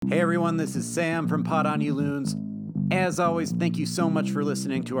Hey everyone, this is Sam from Pod on You Loons. As always, thank you so much for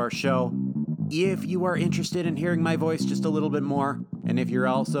listening to our show. If you are interested in hearing my voice just a little bit more, and if you're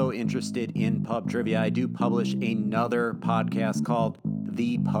also interested in pub trivia, I do publish another podcast called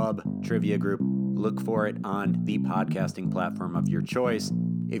The Pub Trivia Group. Look for it on the podcasting platform of your choice.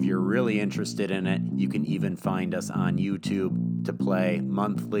 If you're really interested in it, you can even find us on YouTube to play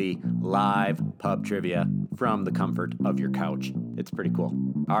monthly live pub trivia from the comfort of your couch. It's pretty cool.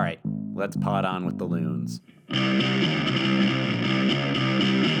 All right, let's pod on with the loons.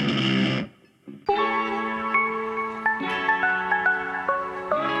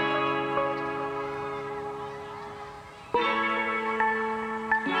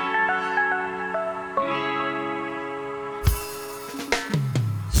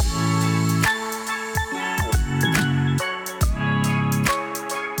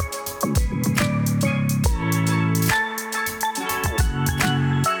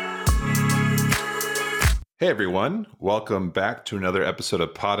 Hey everyone, welcome back to another episode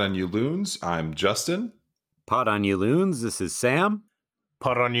of Pod on You Loons. I'm Justin. Pod on You Loons, this is Sam.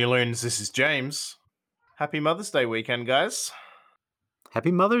 Pod on You Loons, this is James. Happy Mother's Day weekend, guys.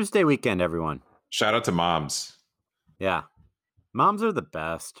 Happy Mother's Day weekend, everyone. Shout out to moms. Yeah, moms are the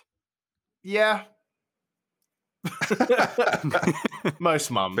best. Yeah. Most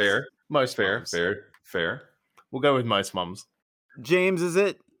mums. Fair. Most Fair, mums. fair. We'll go with most mums. James, is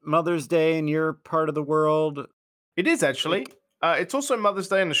it Mother's Day in your part of the world? It is actually. It's also Mother's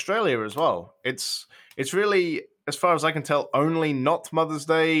Day in Australia as well. It's really, as far as I can tell, only not Mother's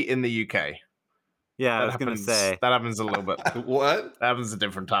Day in the UK. Yeah, I was going to say. That happens a little bit. What? That happens a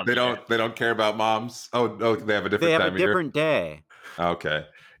different time. They don't care about moms. Oh, they have a different They have time a of year? different day. Okay.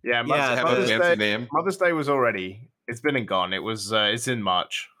 Yeah, Yeah, Have a Mother's fancy Day. name. Mother's Day was already. It's been and gone. It was. It's in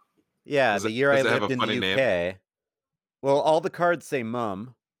March. Yeah, Does the it- year I does it have lived a in the funny UK. name? Well, all the cards say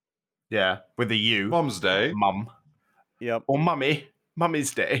mum. Yeah, with a U. Mom's Day. Mum. Yep. Or mummy.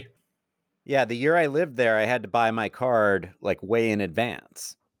 Mummy's Day. Yeah, the year I lived there, I had to buy my card like way in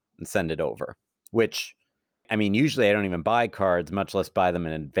advance and send it over. Which, I mean, usually I don't even buy cards, much less buy them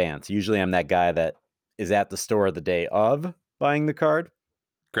in advance. Usually I'm that guy that is at the store the day of buying the card.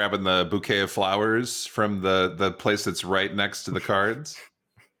 Grabbing the bouquet of flowers from the place that's right next to the cards.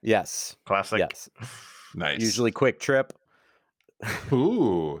 Yes. Classic. Yes. Nice. Usually Quick Trip.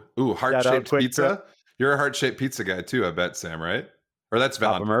 Ooh, Shout out heart-shaped Quick pizza. You're a heart-shaped pizza guy too, I bet, Sam, right? Or that's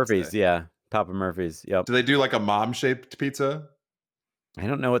Papa Valentine's Murphy's. Day. Yeah. Papa Murphy's. Yep. Do they do like a mom-shaped pizza? I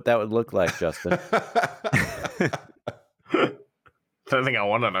don't know what that would look like, Justin. I don't think I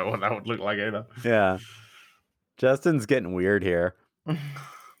want to know what that would look like either. Yeah. Justin's getting weird here.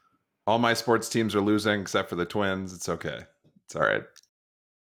 All my sports teams are losing except for the Twins. It's okay. It's all right.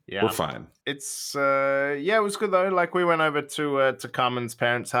 Yeah, We're fine. it's it was good though. Like we went over to Carmen's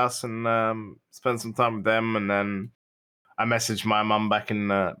parents' house and spent some time with them, and then I messaged my mum back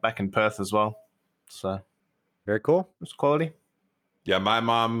in Perth as well. So it Very cool. was quality. Yeah, my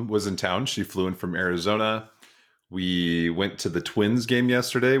mom was in town. She flew in from Arizona. We went to the Twins game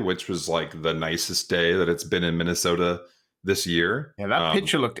yesterday, which was like the nicest day that it's been in Minnesota this year. Yeah, that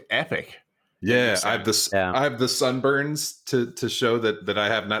picture looked epic. Yeah, Makes I have sense. this. I have the sunburns to show that I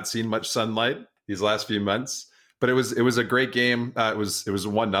have not seen much sunlight these last few months. But it was a great game. It was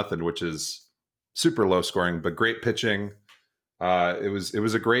 1-0, which is super low scoring, but great pitching. It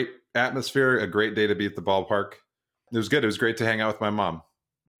was a great atmosphere, a great day to be at the ballpark. It was good. It was great to hang out with my mom.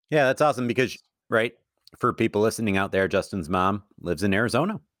 Yeah, that's awesome because, right, for people listening out there, Justin's mom lives in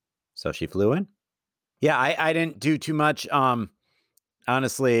Arizona. So she flew in. Yeah, I didn't do too much.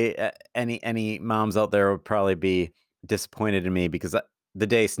 Honestly, any moms out there would probably be disappointed in me because the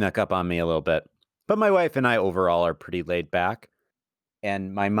day snuck up on me a little bit. But my wife and I overall are pretty laid back.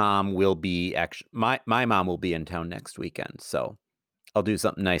 And my mom will be my mom will be in town next weekend. So I'll do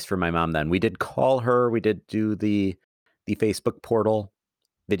something nice for my mom then. We did call her. We did do the Facebook portal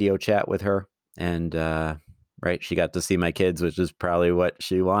video chat with her. And right, she got to see my kids, which is probably what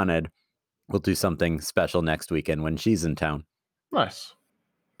she wanted. We'll do something special next weekend when she's in town. Nice.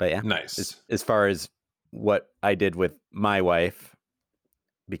 But yeah, Nice. as far as what I did with my wife,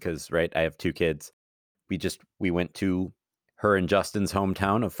 because right, I have two kids. We went to her and Justin's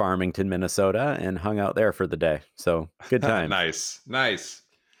hometown of Farmington, Minnesota, and hung out there for the day. So good time. Nice.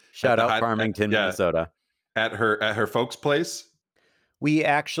 Shout At the out hot- Farmington, yeah. Minnesota. At her folks' place. We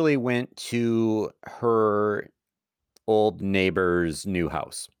actually went to her old neighbor's new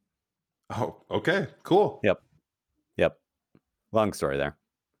house. Oh, okay, cool. Yep. Long story there.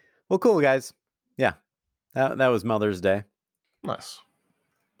 Well, cool, guys. Yeah, that was Mother's Day. Nice.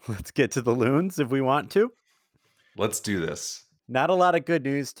 Let's get to the loons if we want to. Let's do this. Not a lot of good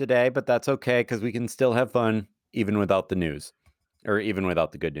news today, but that's okay because we can still have fun even without the news, or even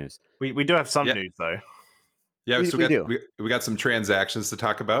without the good news. We do have some Yeah. news though. Yeah, We- so we we, got, do. we got some transactions to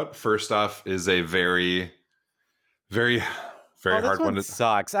talk about. First off is a very, very, very Oh, this hard one. one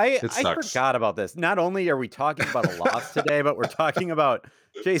sucks. I sucks. forgot about this. Not only are we talking about a loss today, but we're talking about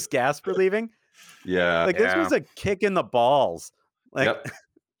Chase Gasper leaving. Yeah. Like this Yeah. was a kick in the balls. Like, Yep.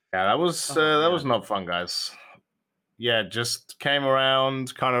 Yeah, that was Oh, that was not fun, guys. Yeah, just came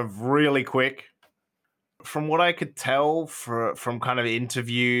around kind of really quick. From what I could tell from kind of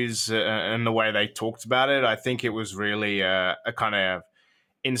interviews and the way they talked about it, I think it was really a kind of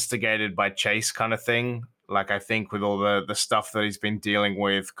instigated by Chase kind of thing. Like I think with all the stuff that he's been dealing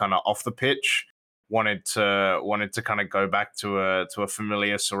with kind of off the pitch, wanted to kind of go back to a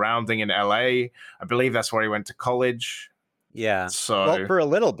familiar surrounding in LA. I believe that's where he went to college. yeah. So Well, for a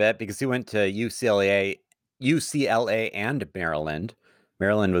little bit because he went to UCLA and Maryland.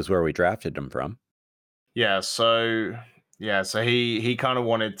 Maryland was where we drafted him from. so he kind of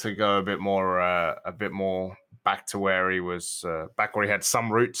wanted to go a bit more back to where he was back where he had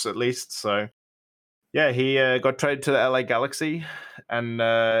some roots at least. So yeah, he got traded to the LA Galaxy,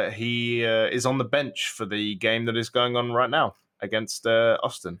 and he is on the bench for the game that is going on right now against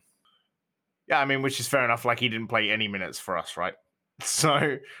Austin. Yeah, I mean, which is fair enough. Like he didn't play any minutes for us, right?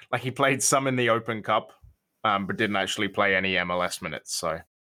 So like he played some in the Open Cup, but didn't actually play any MLS minutes. So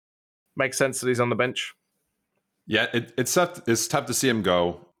makes sense that he's on the bench. Yeah, it's tough. It's tough to see him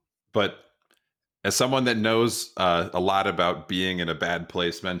go, but as someone that knows a lot about being in a bad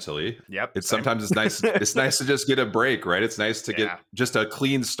place mentally, Yep. it's same. sometimes it's nice. It's nice to just get a break, right? It's nice to Yeah. get just a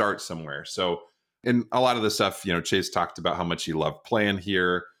clean start somewhere. So, in a lot of the stuff, Chase talked about how much he loved playing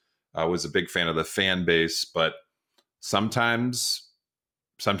here. Was a big fan of the fan base, but sometimes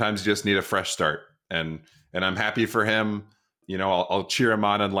you just need a fresh start, and I'm happy for him. I'll cheer him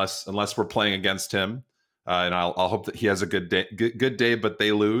on unless we're playing against him, and I'll hope that he has a good day, but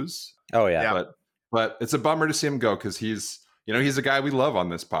they lose. Oh yeah. Yeah. But it's a bummer to see him go because he's a guy we love on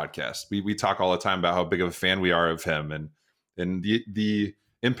this podcast. We talk all the time about how big of a fan we are of him and the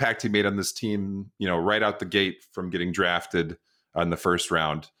impact he made on this team, right out the gate from getting drafted in the first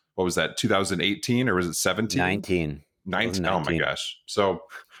round. What was that, 2018 or was it 17? 19. 19. Oh my gosh. So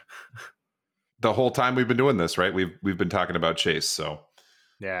the whole time we've been doing this, right? We've been talking about Chase. So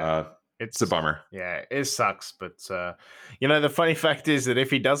Yeah. it's a bummer. Yeah, it sucks. But, the funny fact is that if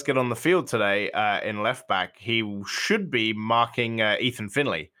he does get on the field today in left back, he should be marking Ethan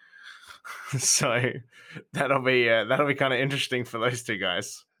Finley. So that'll be kind of interesting for those two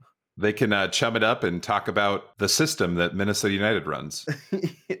guys. They can chum it up and talk about the system that Minnesota United runs.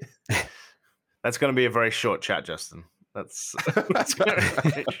 That's going to be a very short chat, Justin. That's going to be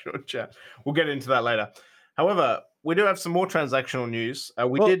a very short chat. We'll get into that later. However, we do have some more transactional news.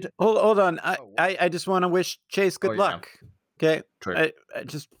 Hold on. I just want to wish Chase good yeah. luck. Okay. True. I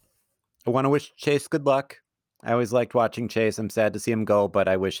want to wish Chase good luck. I always liked watching Chase. I'm sad to see him go, but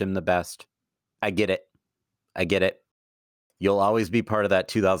I wish him the best. I get it. You'll always be part of that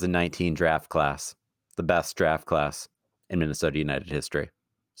 2019 draft class, the best draft class in Minnesota United history.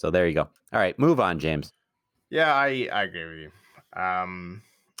 So there you go. All right, move on, James. Yeah, I agree with you.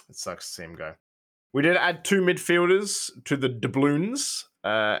 It sucks to see him go. We did add 2 midfielders to the doubloons,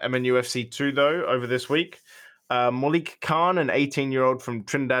 MNUFC 2, though, over this week. Malik Khan, an 18-year-old from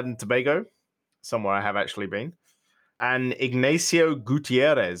Trinidad and Tobago, somewhere I have actually been. And Ignacio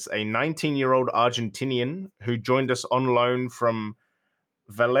Gutierrez, a 19-year-old Argentinian who joined us on loan from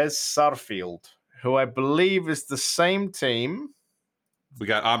Vélez Sarsfield, who I believe is the same team. We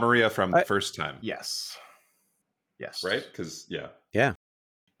got Amaria from the first time. Yes. Right? Because, yeah.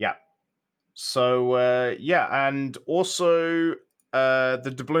 So, and also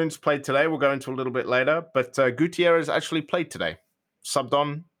the doubloons played today. We'll go into a little bit later, but Gutierrez actually played today. Subbed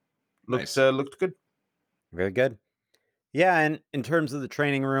on. Looked good. Very good. Yeah, and in terms of the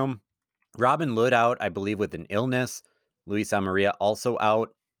training room, Robin Lod out, I believe, with an illness. Luis Amaria also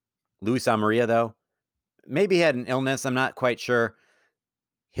out. Luis Amaria, though, maybe had an illness. I'm not quite sure.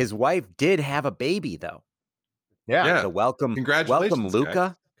 His wife did have a baby, though. Yeah. So welcome, Congratulations, Luca.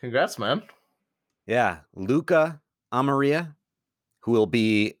 guys. Congrats, man. Yeah, Luca Amaria, who will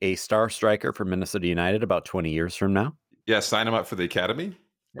be a star striker for Minnesota United about 20 years from now. Yeah, sign him up for the academy,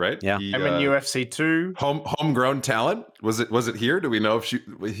 right? Yeah. MNUFC 2. Homegrown talent. Was it here? Do we know if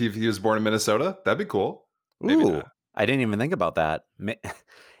he was born in Minnesota? That'd be cool. Maybe Ooh, not. I didn't even think about that.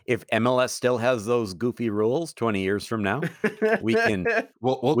 If MLS still has those goofy rules 20 years from now, we can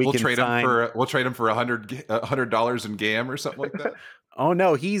We'll we can trade sign- him for $100 in GAM or something like that. oh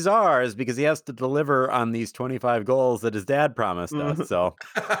no, he's ours because he has to deliver on these 25 goals that his dad promised us. So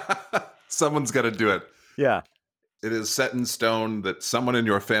Someone's got to do it. yeah, It is set in stone that someone in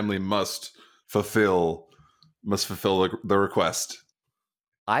your family must fulfill the request.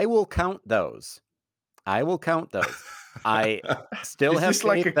 I will count those. I still Is have this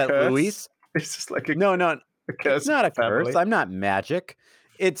like faith a that curse? Luis. It's just like a No, curse. it's not a family. curse. I'm not magic.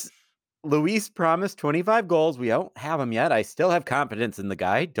 It's Luis promised 25 goals. We don't have them yet. I still have confidence in the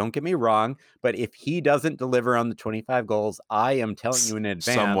guy. Don't get me wrong. But if he doesn't deliver on the 25 goals, I am telling you in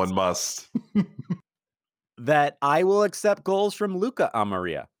advance Someone must. that I will accept goals from Luca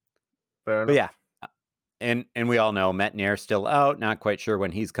Amaria. Fair But enough. yeah. And we all know Metnier still out. Not quite sure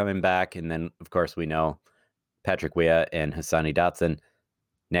when he's coming back. And then, of course, we know Patrick Weah and Hassani Dotson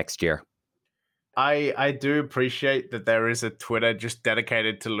next year. I do appreciate that there is a Twitter just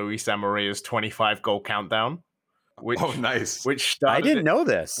dedicated to Luis Amaria's 25 goal countdown. Nice. Which started, I didn't know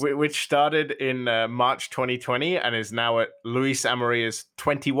this. Which started in March 2020 and is now at Luis Amaria's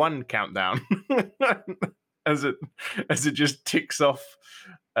 21 countdown. as it just ticks off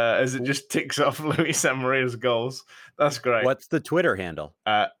Luis Amaria's goals. That's great. What's the Twitter handle?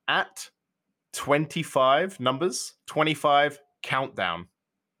 At 25 countdown.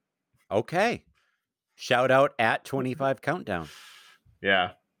 Okay. Shout out at 25 countdown.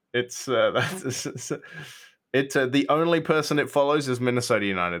 Yeah. It's the only person it follows is Minnesota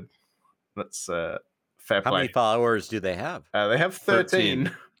United. That's fair play. How many followers do they have? They have 13.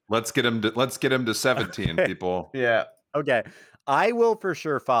 Let's get him to 17, people. Yeah. Okay. I will for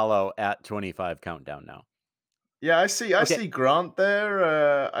sure follow at 25 countdown now. Yeah, I see Grant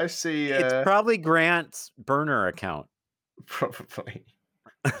there. I see It's probably Grant's burner account. Probably.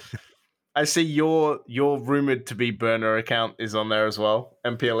 I see your rumored to be burner account is on there as well.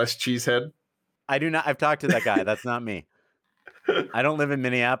 MPLS Cheesehead. I do not. I've talked to that guy. That's not me. I don't live in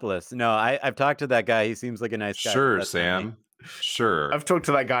Minneapolis. No, I've talked to that guy. He seems like a nice guy. Sure, Sam. Sure. I've talked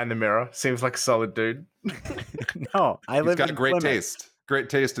to that guy in the mirror. Seems like a solid dude. No, He's got in great Plymouth. taste. Great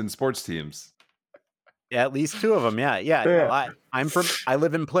taste in sports teams. Yeah, at least two of them. Yeah. No, I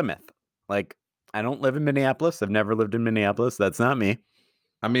live in Plymouth. Like, I don't live in Minneapolis. I've never lived in Minneapolis. That's not me.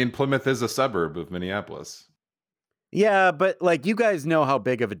 I mean, Plymouth is a suburb of Minneapolis. Yeah, but like, you guys know how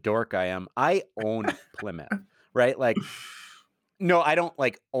big of a dork I am. I own Plymouth, right? Like, no, I don't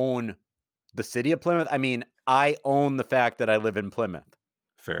like own the city of Plymouth. I mean, I own the fact that I live in Plymouth.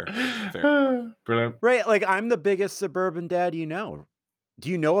 Fair. Brilliant. Right? Like, I'm the biggest suburban dad you know. Do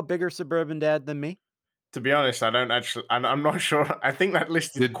you know a bigger suburban dad than me? To be honest, I don't actually. I'm not sure. I think that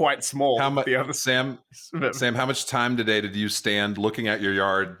list is quite small. How much, the other Sam? How much time today did you stand looking at your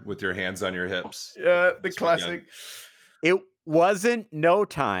yard with your hands on your hips? Yeah, the classic. It wasn't no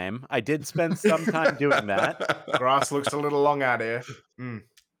time. I did spend some time doing that. Grass looks a little long out here.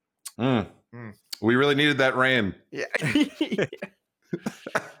 We really needed that rain. Yeah.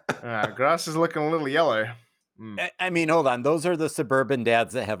 Grass is looking a little yellow. I mean, hold on. Those are the suburban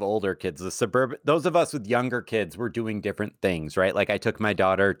dads that have older kids. Those of us with younger kids, we're doing different things, right? Like, I took my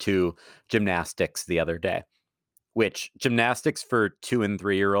daughter to gymnastics the other day, which gymnastics for 2 and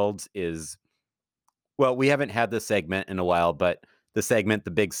 3-year-olds is, well, we haven't had this segment in a while, but the segment, the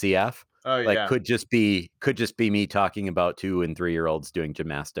Big CF, could just be me talking about 2 and 3-year-olds doing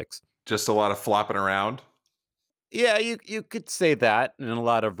gymnastics. Just a lot of flopping around. Yeah, you could say that, and a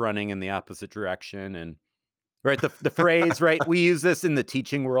lot of running in the opposite direction, and right, the phrase, right? We use this in the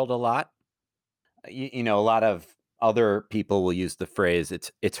teaching world a lot. You know, a lot of other people will use the phrase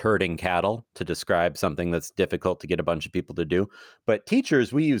 "it's herding cattle" to describe something that's difficult to get a bunch of people to do. But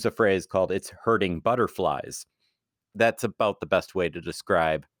teachers, we use a phrase called "it's herding butterflies." That's about the best way to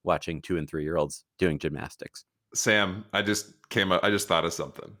describe watching 2 and 3-year-olds doing gymnastics. Sam, I just thought of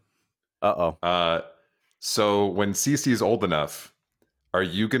something. Uh-oh. So when Cece's old enough, are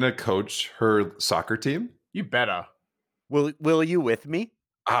you gonna coach her soccer team? You better. Will you with me?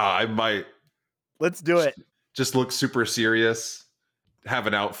 I might. Let's do it. Just look super serious, have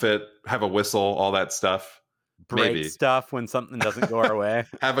an outfit, have a whistle, all that stuff. Break Maybe stuff when something doesn't go our way.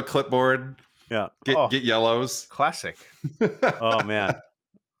 Have a clipboard. Yeah. Get yellows. Classic. Oh man.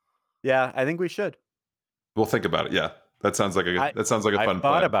 Yeah, I think we should. We'll think about it. Yeah. That sounds like a fun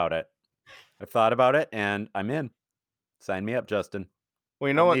plan. I've thought about it and I'm in. Sign me up, Justin. Well,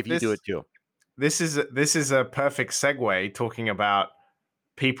 you know what? If you do it too. This is a perfect segue talking about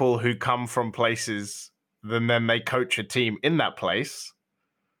people who come from places, then they coach a team in that place,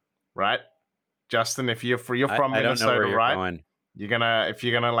 right? Justin, if you're from Minnesota, right? Going. If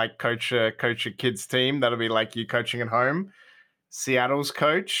you're gonna like coach a kid's team, that'll be like you coaching at home. Seattle's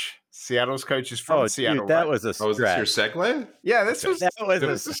coach. Seattle's coach is from Oh, Seattle. dude, that right? was a Oh, is this your stretch. segue? Yeah, this was That was a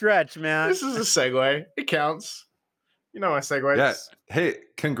this is- stretch, man. This is a segue. It counts. You know my segues. Yeah. Hey,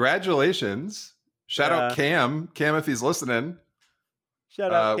 congratulations. Shout out Cam. Cam, if he's listening.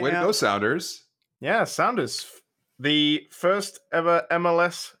 Shout out, Way to Cam. go, Sounders. Yeah, Sounders, the first ever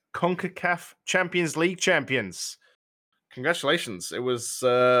MLS CONCACAF Champions League champions. Congratulations! It was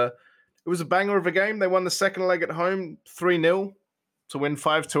a banger of a game. They won the second leg at home 3-0 to win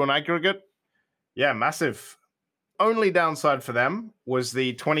 5-2 on aggregate. Yeah, massive. Only downside for them was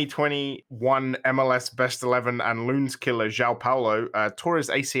the 2021 MLS Best 11 and Loons killer João Paulo tore his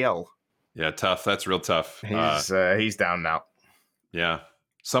ACL. Yeah, tough. That's real tough. He's down now. Yeah.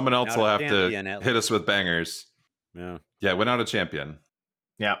 Someone else Not will a have champion, to at hit us with bangers. Yeah. Yeah, we're not a champion.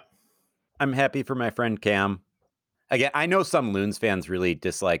 Yeah. I'm happy for my friend Cam. Again, I know some Loons fans really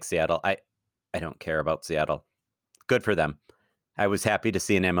dislike Seattle. I don't care about Seattle. Good for them. I was happy to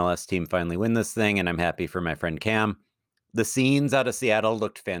see an MLS team finally win this thing, and I'm happy for my friend Cam. The scenes out of Seattle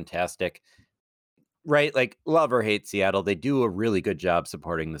looked fantastic. Right? Like, love or hate Seattle, they do a really good job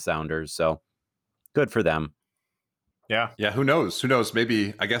supporting the Sounders, so good for them. Yeah. Yeah, who knows? Who knows?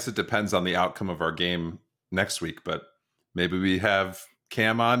 Maybe, I guess it depends on the outcome of our game next week, but maybe we have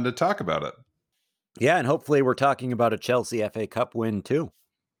Cam on to talk about it. Yeah, and hopefully we're talking about a Chelsea FA Cup win, too.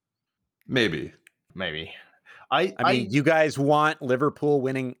 Maybe. I mean, you guys want Liverpool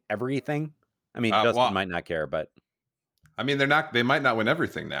winning everything? I mean, Justin might not care, but I mean, they might not win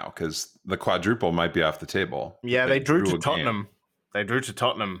everything now because the quadruple might be off the table. Yeah, they drew to a Tottenham. game. They drew to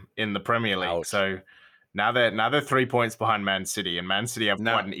Tottenham in the Premier League. Ouch. So now they're 3 points behind Man City, and Man City have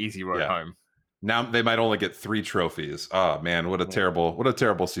quite an easy road home. Now they might only get 3 trophies. Oh man, what a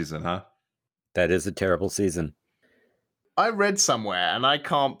terrible season, huh? that is a terrible season. I read somewhere, and I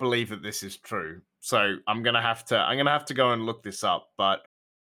can't believe that this is true. So I'm gonna have to go and look this up. But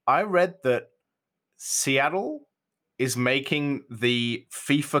I read that Seattle is making the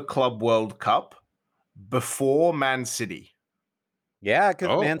FIFA Club World Cup before Man City. Yeah,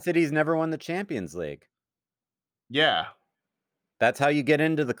 because Man City's never won the Champions League. Yeah. That's how you get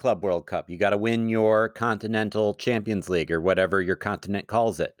into the Club World Cup. You got to win your Continental Champions League or whatever your continent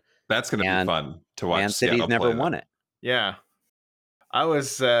calls it. That's going to be fun to watch. Man City's never won it. Yeah. I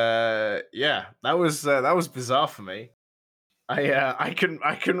was that was bizarre for me. I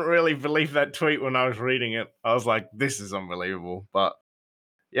couldn't really believe that tweet when I was reading it. I was like, this is unbelievable. But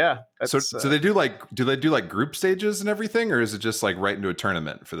yeah. So do they do like group stages and everything, or is it just like right into a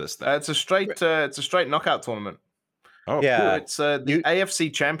tournament for this thing? It's a straight knockout tournament. Oh, yeah. Cool. It's the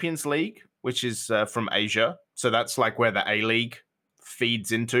AFC Champions League, which is from Asia. So that's like where the A-League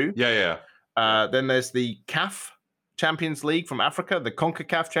feeds into. Yeah. Then there's the CAF Champions League from Africa, the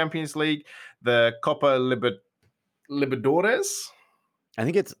CONCACAF Champions League, the Copa Libertadores. I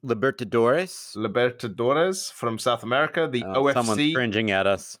think it's Libertadores. Libertadores from South America. The OFC. Someone's cringing at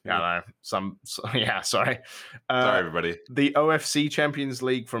us. I know. Sorry. Sorry, everybody. The OFC Champions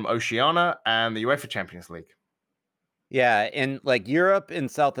League from Oceania and the UEFA Champions League. Yeah, and like Europe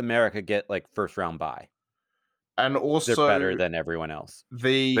and South America get like first round bye. And also they're better than everyone else.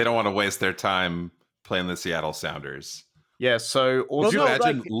 They don't want to waste their time playing the Seattle Sounders. Yeah, so also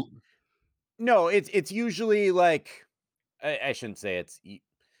imagine no, it's usually like I shouldn't say it's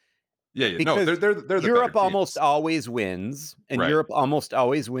no, they're the Europe almost always wins, and Europe almost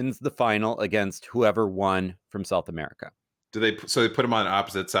always wins the final against whoever won from South America. So they put them on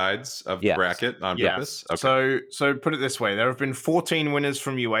opposite sides of the bracket on purpose? Okay. So put it this way. There have been 14 winners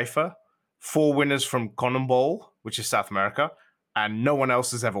from UEFA, 4 winners from CONMEBOL, which is South America, and no one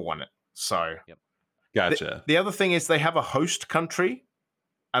else has ever won it. So Gotcha. The other thing is they have a host country,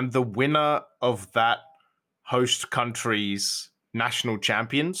 and the winner of that host country's national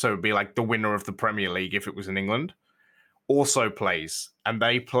champion, so it would be like the winner of the Premier League if it was in England, also plays. And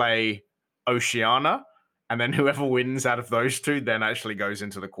they play Oceania, and then whoever wins out of those two then actually goes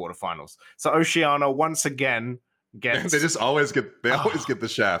into the quarterfinals. So Oceania once again gets... they always get the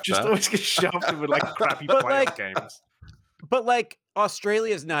shaft. Always get shafted with like crappy playoff games. But like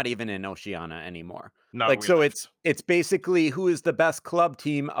Australia's not even in Oceania anymore. No, like so it's basically who is the best club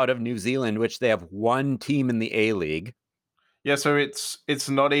team out of New Zealand, which they have one team in the A-League. Yeah, so it's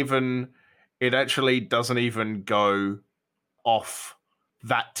not even, it actually doesn't even go off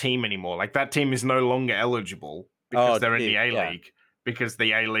that team anymore. Like that team is no longer eligible because they're in the A-League, because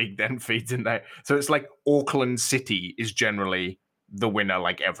the A-League then feeds in there. So it's like Auckland City is generally the winner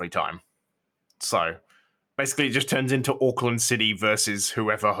like every time. So basically it just turns into Auckland City versus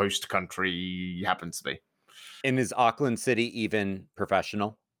whoever host country happens to be. And is Auckland City even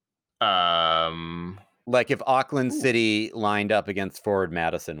professional? Like if Auckland Ooh. City lined up against Forward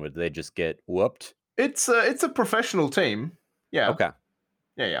Madison, would they just get whooped? It's a professional team. Yeah. Okay.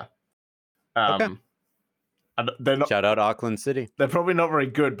 Yeah. Okay. They're not. Shout out Auckland City. They're probably not very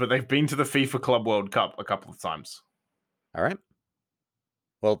good, but they've been to the FIFA Club World Cup a couple of times. All right.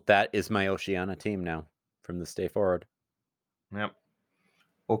 Well, that is my Oceania team now from this day forward. Yep.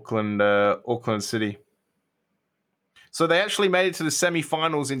 Auckland City. So they actually made it to the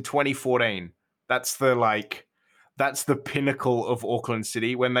semi-finals in 2014. That's the pinnacle of Auckland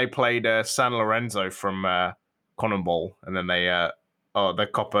City when they played San Lorenzo from CONMEBOL, and then they the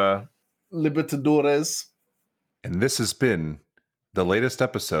Copa Libertadores. And this has been the latest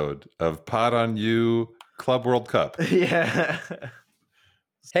episode of Pod on You Club World Cup. Yeah.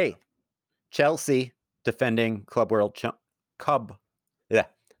 Hey, Chelsea defending Club World Cup. Yeah,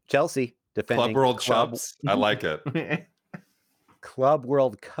 Chelsea defending Club World Chubs. I like it. Club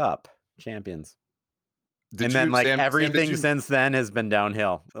World Cup champions. Did Then Sam, everything since then has been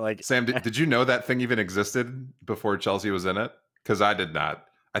downhill. Like Sam, did you know that thing even existed before Chelsea was in it? Because I did not.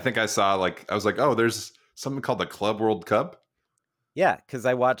 I think I saw I was like, oh, there's something called the Club World Cup. Yeah, because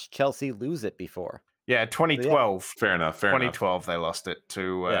I watched Chelsea lose it before. Yeah, 2012. So, fair enough. 2012, they lost it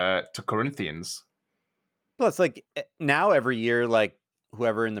to Corinthians. Plus, now every year,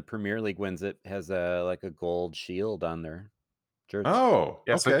 whoever in the Premier League wins it has a gold shield on their jersey. Oh,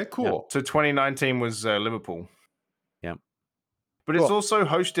 yeah, okay, cool. So 2019 was Liverpool. Yeah, but it's also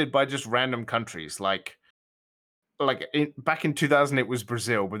hosted by just random countries. Back in 2000, it was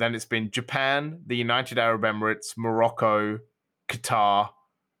Brazil, but then it's been Japan, the United Arab Emirates, Morocco, Qatar,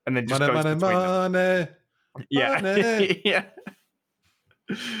 and then just goes between them. Yeah, yeah.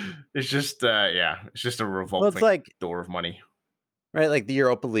 It's just a revolving door of money. Right, like the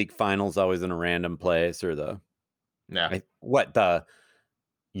Europa League final's always in a random place, or the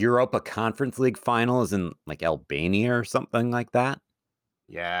Europa Conference League final is in Albania or something like that.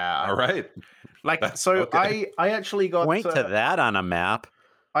 Yeah. All right. I actually got point to that on a map.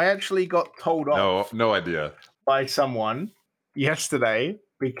 I actually got told off. No idea. By someone yesterday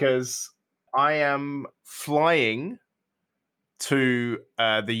because I am flying to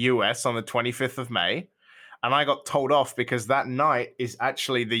the US on the 25th of May, and I got told off because that night is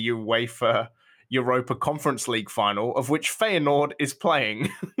actually the UEFA Europa Conference League final, of which Feyenoord is playing.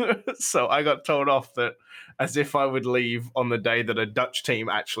 So I got told off that as if I would leave on the day that a Dutch team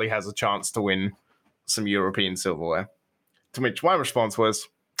actually has a chance to win some European silverware. To which my response was,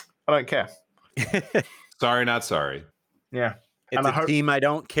 I don't care. Sorry, not sorry. Yeah. It's a team I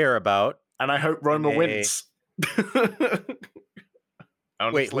don't care about. And I hope Roma wins.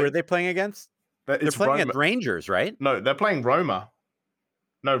 Wait, who are they playing against? They're playing against Rangers, right? No, they're playing Roma.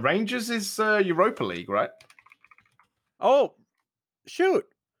 No, Rangers is Europa League, right? Oh, shoot.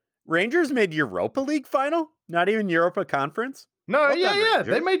 Rangers made Europa League final? Not even Europa Conference? No, yeah.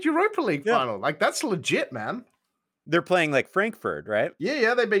 They made Europa League final. That's legit, man. They're playing Frankfurt, right?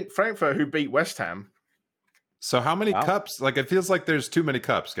 Yeah, they beat Frankfurt, who beat West Ham. So how many cups? It feels like there's too many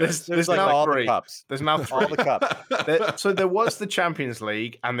cups, guys. There's now all 3. The cups. There's now 3. All the cups. So there was the Champions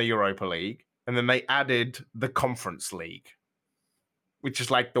League and the Europa League, and then they added the Conference League, which is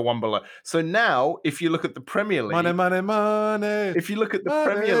the one below. So now, if you look at the Premier League... Money. If you look at the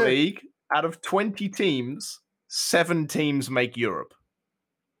Premier League, out of 20 teams, 7 teams make Europe.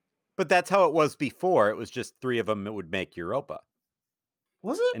 But that's how it was before. It was just 3 of them that would make Europa.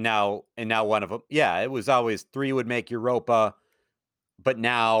 Was it? And now one of them. Yeah, it was always 3 would make Europa. But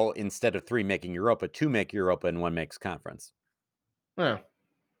now, instead of 3 making Europa, 2 make Europa and 1 makes conference. Yeah.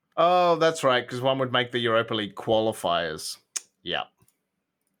 Oh, that's right, because 1 would make the Europa League qualifiers. Yeah.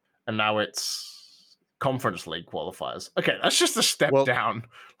 And now it's Conference League qualifiers. Okay, that's just a step down.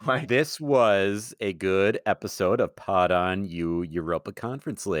 This was a good episode of Pod on You Europa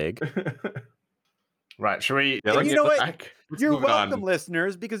Conference League. Right, should we? Yeah, you know what? You're welcome,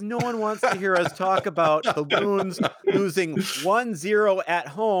 listeners, because no one wants to hear us talk about the Loons losing 1-0 at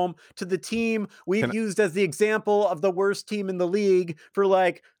home to the team we've used as the example of the worst team in the league for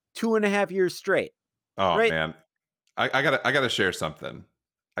 2.5 years straight. Oh, right? Man. I gotta share something.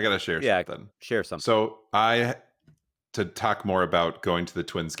 Share something. So to talk more about going to the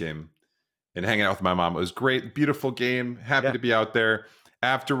Twins game and hanging out with my mom. It was great, beautiful game. Happy to be out there.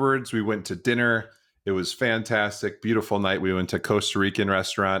 Afterwards, we went to dinner. It was fantastic, beautiful night. We went to Costa Rican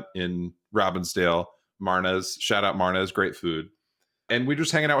restaurant in Robbinsdale, Marna's. Shout out Marna's, great food. And we were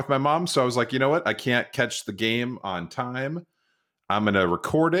just hanging out with my mom. So I was like, you know what? I can't catch the game on time. I'm gonna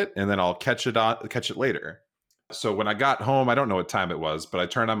record it and then I'll catch it later. So when I got home, I don't know what time it was, but I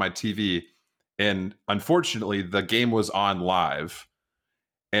turned on my TV and unfortunately the game was on live.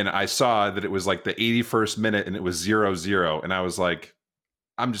 and I saw that it was like the 81st minute and it was 0-0. And I was like,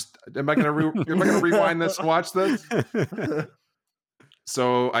 am I going to rewind this and watch this?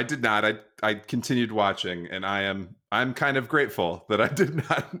 So I did not. I continued watching, and I'm kind of grateful that I did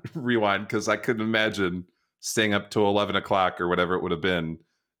not rewind, because I couldn't imagine staying up till 11 o'clock or whatever it would have been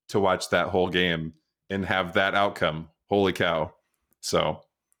to watch that whole game and have that outcome. Holy cow. So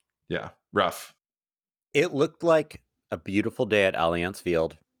yeah, rough. It looked like a beautiful day at Allianz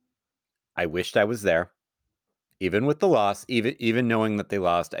Field. I wished I was there. Even with the loss, even knowing that they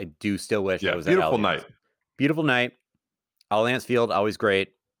lost, I do still wish I was at Allianz. Beautiful night. Beautiful night. Allianz Field, always great.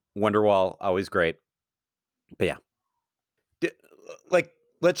 Wonderwall, always great. But yeah.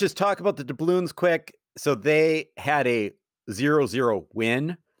 Let's just talk about the doubloons quick. So they had a 0-0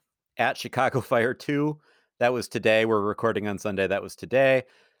 win at Chicago Fire 2. That was today. We're recording on Sunday. That was today.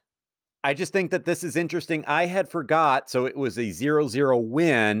 I just think that this is interesting. I had forgot. So it was a 0-0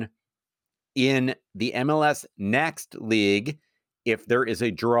 win in the MLS Next League. If there is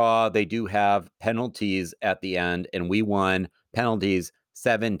a draw, they do have penalties at the end, and we won penalties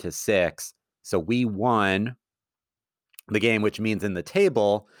 7-6. So we won the game, which means in the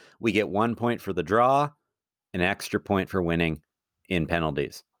table, we get 1 point for the draw, an extra point for winning in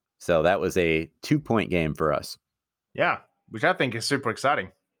penalties. So that was a 2-point game for us. Yeah, which I think is super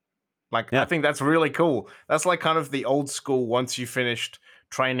exciting. Yeah. I think that's really cool. That's like kind of the old school. Once you finished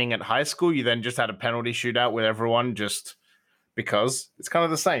training at high school, you then just had a penalty shootout with everyone, just because it's kind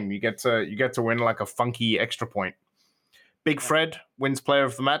of the same. You get to win like a funky extra point. Big Fred wins player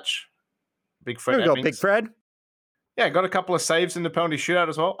of the match. Big Fred. There we go, Big Fred. Yeah, got a couple of saves in the penalty shootout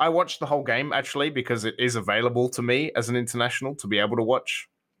as well. I watched the whole game, actually, because it is available to me as an international to be able to watch,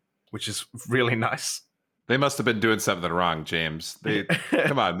 which is really nice. They must have been doing something wrong, James.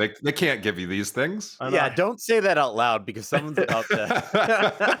 Come on, they can't give you these things. Yeah, don't say that out loud, because someone's about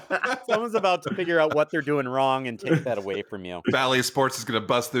to figure out what they're doing wrong and take that away from you. Bally Sports is going to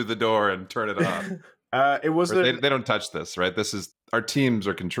bust through the door and turn it off. They don't touch this, right? This is our teams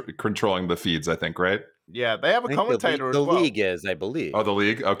are controlling the feeds, I think, right? Yeah, they have a commentator as well. The league is, I believe. Oh, the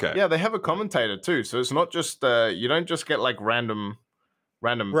league? Okay. Yeah, they have a commentator too. So it's not just you don't just get like random.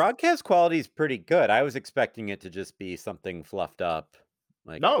 Broadcast quality is pretty good. I was expecting it to just be something fluffed up.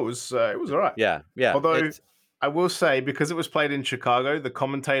 No, it was all right. Yeah. Although I will say, because it was played in Chicago, the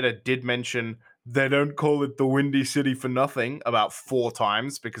commentator did mention they don't call it the Windy City for nothing about 4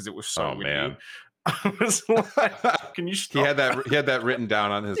 times because it was so windy. Man. I was like, can you stop? He had that written down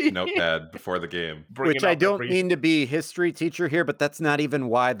on his notepad before the game. Which I don't mean to be history teacher here, but that's not even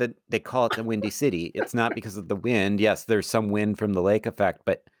why they call it the Windy City. It's not because of the wind. Yes, there's some wind from the lake effect,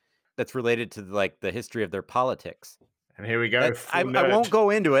 but that's related to the history of their politics. And here we go. I won't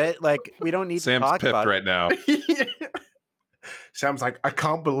go into it. We don't need to talk about it right now. Sam's like, I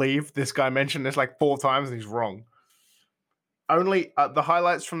can't believe this guy mentioned this 4 times and he's wrong. Only the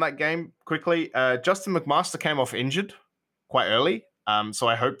highlights from that game quickly. Justin McMaster came off injured quite early. So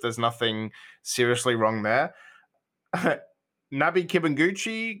I hope there's nothing seriously wrong there. Naby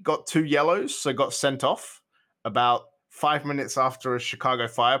Kibanguchi got 2 yellows, so got sent off about 5 minutes after a Chicago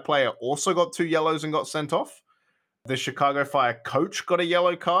Fire player also got 2 yellows and got sent off. The Chicago Fire coach got a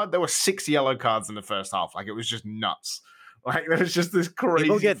yellow card. There were 6 yellow cards in the first half. It was just nuts. There was just this crazy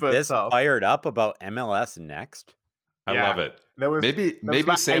People get first this half. Fired up about MLS Next. I love it.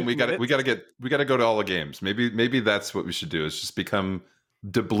 Maybe Sam, we got to go to all the games. Maybe that's what we should do, is just become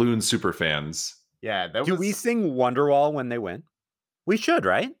doubloon super fans. Yeah. Do we sing Wonderwall when they win? We should,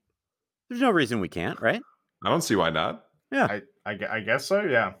 right? There's no reason we can't, right? I don't see why not. Yeah. I guess so,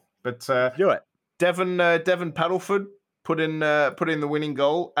 yeah. But do it. Devin Paddleford put in the winning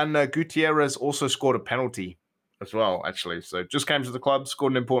goal, and Gutierrez also scored a penalty as well, actually. So just came to the club,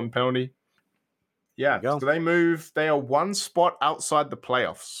 scored an important penalty. Yeah, so they are 1 spot outside the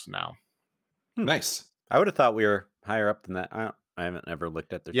playoffs now. Nice. I would have thought we were higher up than that. I haven't ever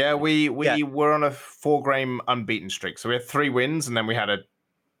looked at the Yeah, we were on a 4-game unbeaten streak. So we had 3 wins, and then we had a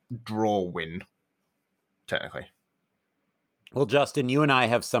draw win, technically. Well, Justin, you and I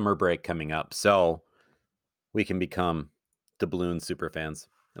have summer break coming up, so we can become doubloon super fans.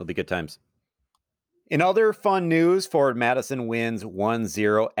 It'll be good times. In other fun news, Forward Madison wins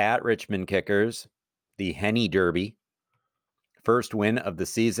 1-0 at Richmond Kickers, the Henny Derby. First win of the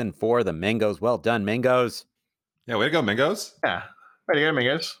season for the Mingos. Well done, Mingos. Yeah, way to go, Mingos. Yeah, way to go,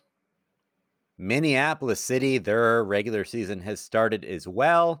 Mingos. Minneapolis City, their regular season has started as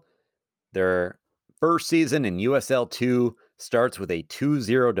well. Their first season in USL 2 starts with a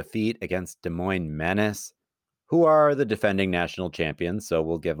 2-0 defeat against Des Moines Menace, who are the defending national champions, so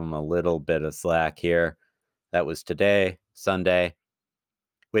we'll give them a little bit of slack here. That was today, Sunday.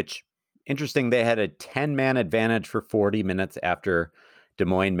 which interesting. They had a 10-man advantage for 40 minutes after Des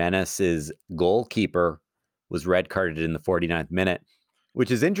Moines Menace's goalkeeper was red carded in the 49th minute,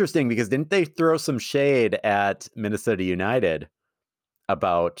 which is interesting because didn't they throw some shade at Minnesota United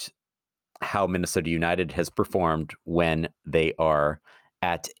about how Minnesota United has performed when they are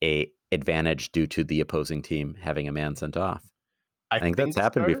at a advantage due to the opposing team having a man sent off? I think that's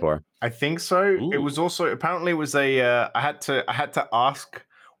happened before. I think so. Ooh. It was also apparently it was a. I had to ask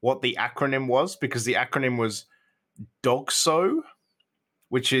what the acronym was because the acronym was DOGSO,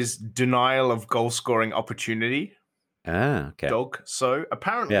 which is denial of goal scoring opportunity. Ah, okay. DOGSO.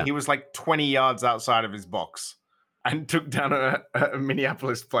 Apparently, he was like 20 yards outside of his box and took down a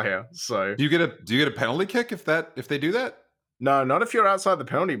Minneapolis player. So do you get a penalty kick if they do that? No, not if you're outside the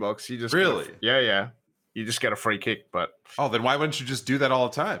penalty box. You just really yeah. You just get a free kick, but then why wouldn't you just do that all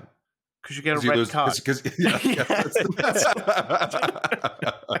the time? Because you get a red card.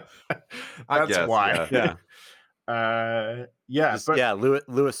 That's why. Yeah.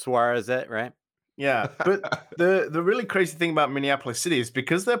 Luis Suarez, right? Yeah, but the really crazy thing about Minneapolis City is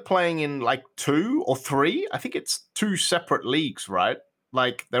because they're playing in like 2 or 3. I think it's 2 separate leagues, right?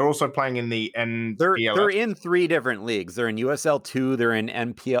 Like they're also playing in the NPLS. They're in 3 different leagues. They're in USL 2. They're in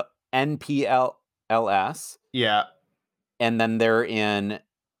NPLS. Yeah, and then they're in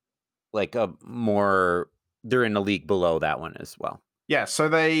like they're in a league below that one as well. Yeah, so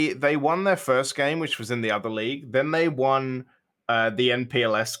they won their first game, which was in the other league. Then they won the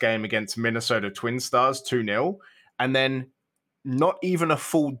NPLS game against Minnesota Twin Stars 2-0. And then not even a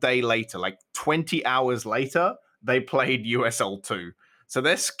full day later, like 20 hours later, they played USL 2. So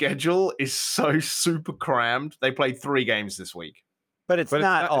their schedule is so super crammed. They played 3 games this week. But it's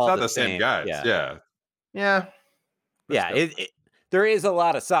not all the same guys. Yeah. There is a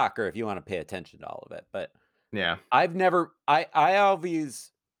lot of soccer if you want to pay attention to all of it. But yeah, I've been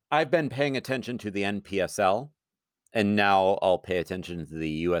paying attention to the NPSL, and now I'll pay attention to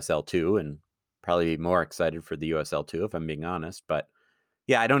the USL 2 and probably be more excited for the USL 2 if I'm being honest. But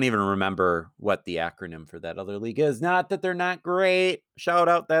yeah, I don't even remember what the acronym for that other league is. Not that they're not great. Shout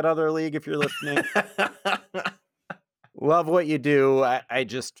out that other league if you're listening. Love what you do. I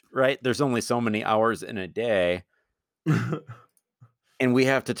just, there's only so many hours in a day. And we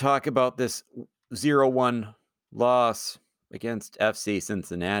have to talk about this 0-1 loss against FC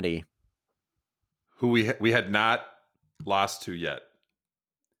Cincinnati, who we had not lost to yet.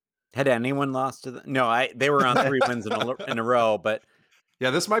 Had anyone lost to them? No, they were on 3 wins in a row, but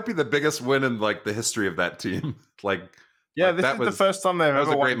yeah, this might be the biggest win in like the history of that team. This is the first time they've ever won.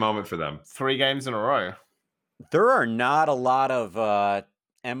 That was a great moment for them. 3 games in a row. There are not a lot of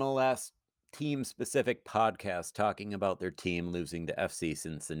MLS team-specific podcasts talking about their team losing to FC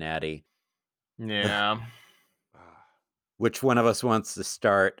Cincinnati. Yeah. Which one of us wants to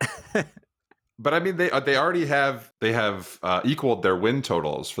start? But I mean, they already have equaled their win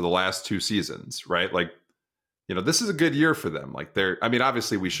totals for the last 2 seasons, right? Like, this is a good year for them. Like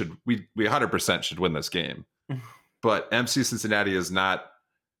obviously we 100% should win this game, but MC Cincinnati is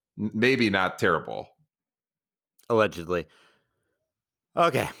maybe not terrible. Allegedly.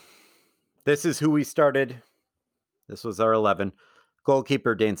 Okay. This is who we started. This was our 11.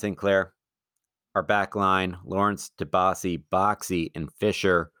 Goalkeeper, Dane Sinclair. Our back line, Lawrence, Debasi, Boxy, and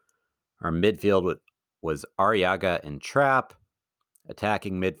Fisher. Our midfield was Arriaga and Trapp.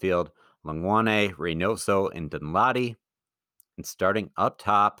 Attacking midfield, Langwane, Reynoso, and Dunladi. And starting up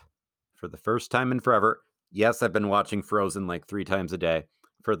top for the first time in forever. Yes, I've been watching Frozen like 3 times a day.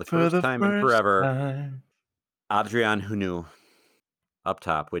 For the first time in forever, Adrian Hunou up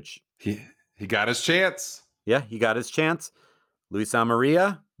top, which he got his chance. Yeah, he got his chance. Luis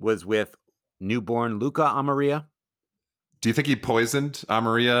Amarilla was with newborn Luca Amarilla. Do you think he poisoned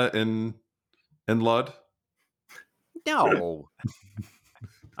Amarilla in Lud? No.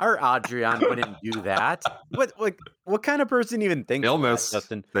 Our Adrian wouldn't do that. What kind of person even thinks illness? That,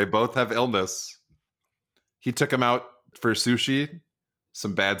 Justin? They both have illness. He took him out for sushi,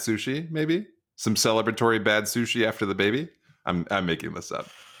 some bad sushi, maybe some celebratory bad sushi after the baby. I'm making this up.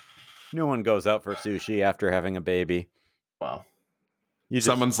 No one goes out for sushi after having a baby. Wow.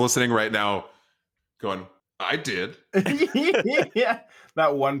 Someone's listening right now going, I did. Yeah.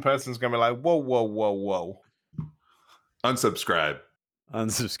 That one person's going to be like, whoa. Unsubscribe.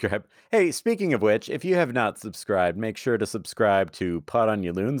 Hey, speaking of which, if you have not subscribed, make sure to subscribe to Pod on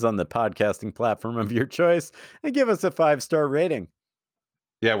Your Loons on the podcasting platform of your choice and give us a 5-star rating.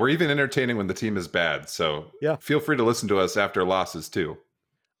 Yeah, we're even entertaining when the team is bad. So feel free to listen to us after losses too.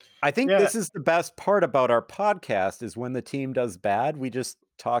 I think this is the best part about our podcast is when the team does bad, we just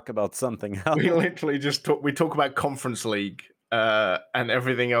talk about something else. We literally just talk about Conference League and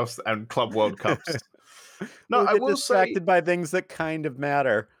everything else, and Club World Cups. No, We'll I get will distracted say, by things that kind of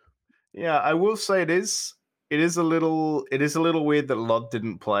matter. yeah, I will say it is a little weird that Lod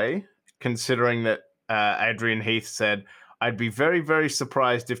didn't play, considering that Adrian Heath said, "I'd be very, very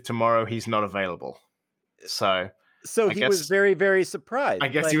surprised if tomorrow he's not available." So He was very, very surprised. I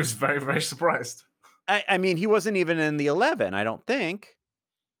guess he was very, very surprised. I mean, he wasn't even in the 11, I don't think.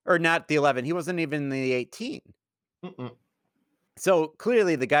 Or not the 11. He wasn't even in the 18. Mm-mm. So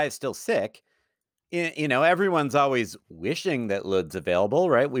clearly the guy's still sick. You know, everyone's always wishing that Lud's available,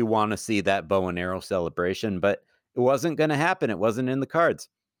 right? We want to see that bow and arrow celebration, but it wasn't going to happen. It wasn't in the cards.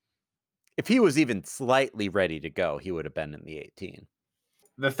 If he was even slightly ready to go, he would have been in the 18.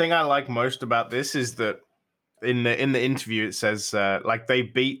 The thing I like most about this is that in the interview it says like they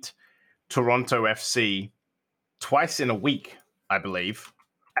beat Toronto FC twice in a week, I believe,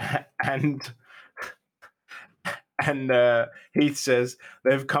 and Heath says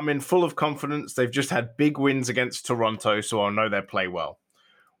they've come in full of confidence. They've just had big wins against Toronto, so I'll know they'll play well.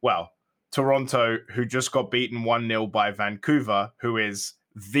 Well, Toronto, who just got beaten 1-0 by Vancouver, who is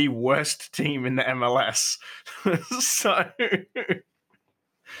the worst team in the MLS. So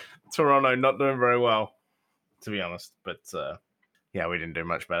Toronto not doing very well, to be honest. But yeah, we didn't do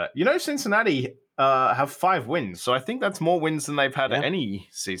much better. You know, Cincinnati have 5 wins, so I think that's more wins than they've had any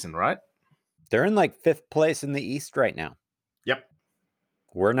season, right? They're in like 5th place in the East right now. Yep.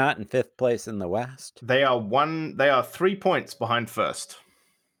 We're not in 5th place in the West. They are 3 points behind first.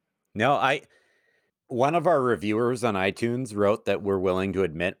 No, one of our reviewers on iTunes wrote that we're willing to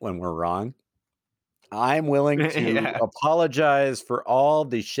admit when we're wrong. I'm willing to apologize for all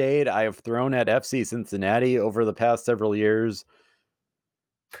the shade I have thrown at FC Cincinnati over the past several years.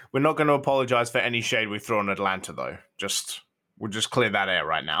 We're not going to apologize for any shade we've thrown at Atlanta, though. We'll just clear that air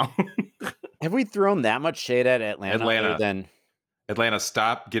right now. Have we thrown that much shade at Atlanta? Atlanta,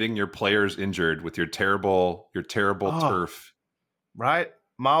 stop getting your players injured with your terrible turf. Right?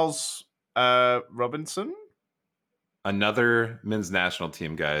 Miles Robinson? Another men's national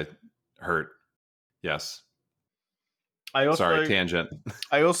team guy hurt. Yes. Sorry, tangent.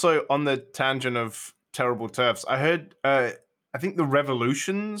 I also, on the tangent of terrible turfs, I heard, I think the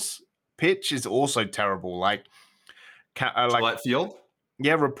Revolution's pitch is also terrible. Like Gillette Field?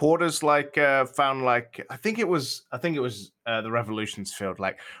 Yeah, reporters found I think it was the Revolution's field.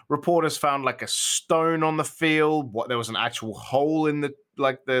 Like reporters found like a stone on the field. There was an actual hole in the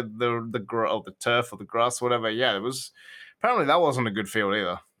turf or the grass or whatever. Yeah, apparently that wasn't a good field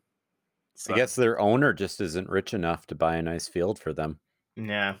either. So, I guess their owner just isn't rich enough to buy a nice field for them.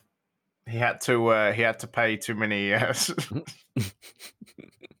 Yeah, he had to pay too many.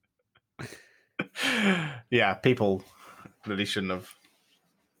 Yeah, people that he shouldn't have.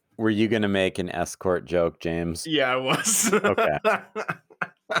 Were you going to make an escort joke, James? Yeah, I was. Okay.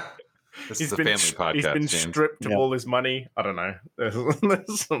 This is a family podcast. He's been James. stripped of all his money. I don't know.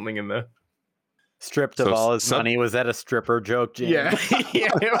 There's something in there. Stripped of all his money? Was that a stripper joke, James? Yeah.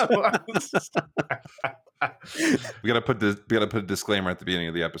 It was. We gotta put a disclaimer at the beginning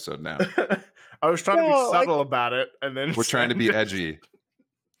of the episode now. I was trying to be subtle about it, and then we're trying to be edgy.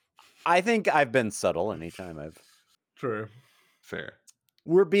 I think I've been subtle anytime I've. True. Fair.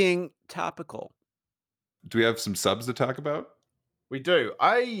 We're being topical. Do we have some subs to talk about? We do.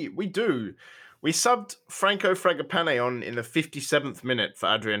 We do. We subbed Franco Fragapane on in the 57th minute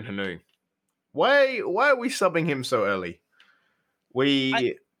for Adrian Hanu. Why are we subbing him so early?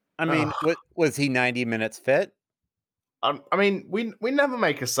 I mean, was he 90 minutes fit? I mean, we never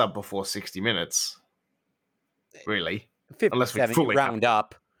make a sub before 60 minutes. Really? 57, unless we fully round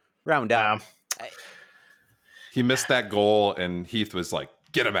up. He missed that goal, and Heath was like,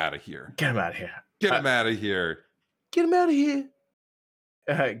 "Get him out of here! Get him out of here! Get him out of here! Get him out of here!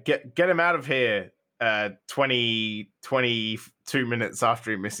 Get him out of here!" 22 minutes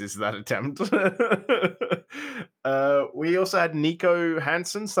after he misses that attempt. We also had Nico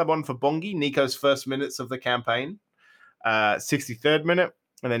Hansen sub on for Bongi. Nico's first minutes of the campaign. 63rd minute,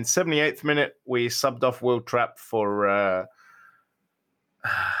 and then 78th minute we subbed off Will Trapp for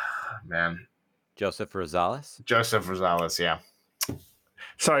Joseph Rosales? Joseph Rosales, yeah.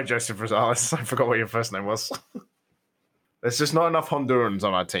 Sorry, Joseph Rosales. I forgot what your first name was. There's just not enough Hondurans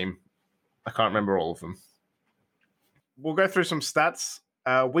on our team. I can't remember all of them. We'll go through some stats.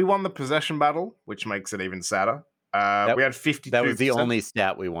 We won the possession battle, which makes it even sadder. We had 52%. That was the only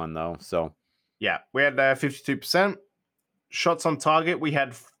stat we won, though. So yeah, we had 52%. Shots on target, we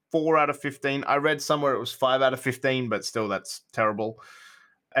had 4 out of 15. I read somewhere it was 5 out of 15, but still, that's terrible.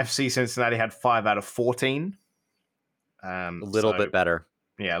 FC Cincinnati had 5 out of 14. A little bit better.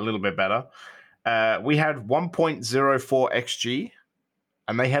 Yeah, a little bit better. We had 1.04 XG,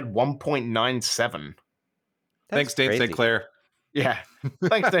 and they had 1.97. Thanks, Dane St. Clair. Yeah.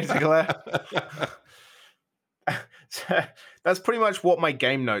 Thanks, Dane St. Clair. That's pretty much what my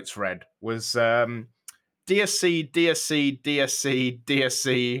game notes read was DSC, DSC, DSC,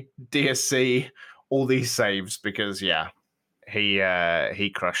 DSC, DSC, all these saves because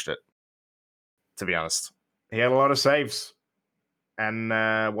he crushed it. To be honest, he had a lot of saves, and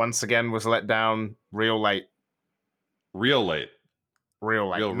once again was let down real late. Real late.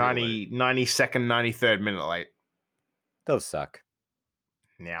 90, 92nd, 93rd minute late. Those suck.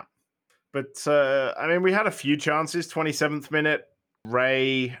 Yeah. But, I mean, we had a few chances. 27th minute,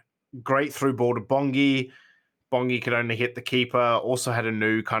 Ray, great through ball to Bongi. Bongi could only hit the keeper. Also had a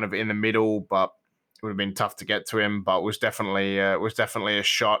new kind of in the middle, but it would have been tough to get to him. But was definitely a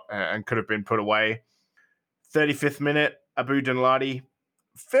shot and could have been put away. 35th minute, Abu Danladi,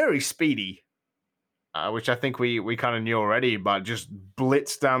 very speedy, which I think we kind of knew already, but just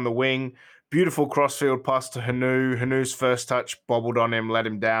blitzed down the wing. Beautiful crossfield pass to Hanu. Hanu's first touch bobbled on him, let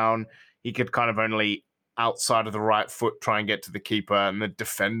him down. He could kind of only outside of the right foot try and get to the keeper, and the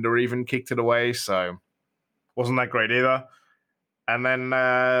defender even kicked it away, so wasn't that great either. And then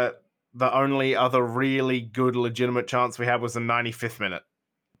the only other really good legitimate chance we had was the 95th minute.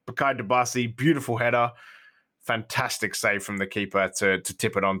 Bakaye Debasi, beautiful header, fantastic save from the keeper to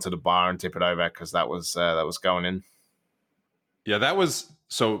tip it onto the bar and tip it over because that was going in. Yeah, that was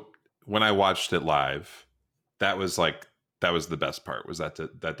so. When I watched it live, that was the best part was that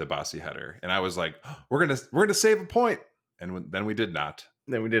Debasi header, and I was like, oh, we're gonna save a point, and then we did not.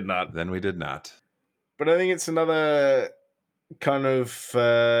 Then we did not. But I think it's another kind of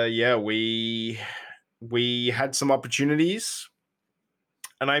we had some opportunities,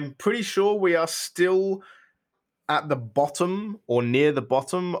 and I'm pretty sure we are still at the bottom or near the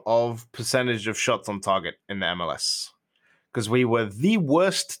bottom of percentage of shots on target in the MLS. Because we were the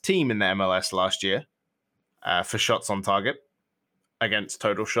worst team in the MLS last year for shots on target against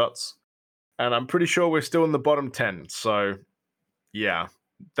total shots. And I'm pretty sure we're still in the bottom 10. So, yeah,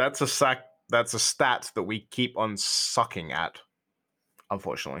 that's a stat that we keep on sucking at,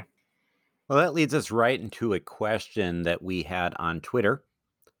 unfortunately. Well, that leads us right into a question that we had on Twitter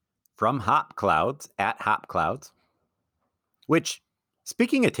from Hopclouds, at Hopclouds, which,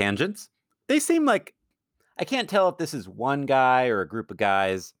 speaking of tangents, they seem like, I can't tell if this is one guy or a group of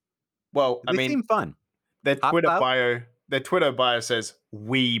guys. Well, they seem fun. Their Twitter bio says,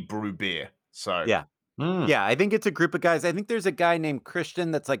 "We brew beer." So yeah. Yeah, I think it's a group of guys. I think there's a guy named Christian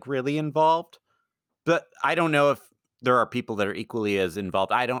that's like really involved, but I don't know if there are people that are equally as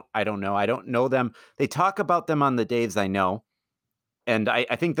involved. I don't know. I don't know them. They talk about them on the Daves I Know. And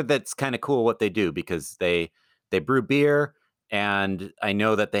I think that that's kind of cool what they do because they brew beer. And I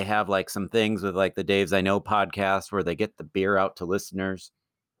know that they have like some things with like the Daves I Know podcast where they get the beer out to listeners.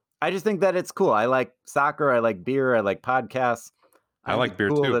 I just think that it's cool. I like soccer. I like beer. I like podcasts. I like beer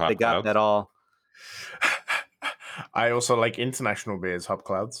too. That they got that all. I also like international beers.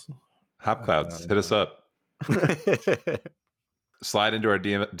 Hopclouds. Hit us up. Slide into our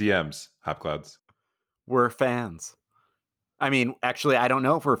DMs. Hopclouds. We're fans. I mean, actually, I don't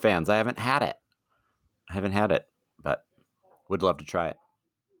know if we're fans. I haven't had it, but would love to try it.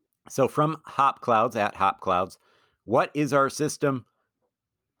 So from Hopclouds, at Hopclouds, what is our system?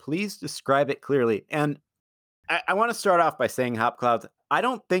 Please describe it clearly. And I want to start off by saying, Hopclouds, I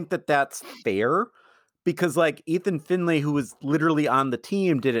don't think that that's fair because like Ethan Finlay, who was literally on the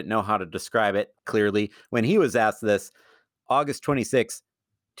team, didn't know how to describe it clearly when he was asked this August 26,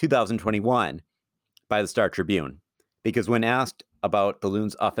 2021 by the Star Tribune. Because when asked about the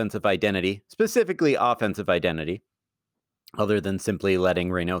Loons' offensive identity, specifically offensive identity, other than simply letting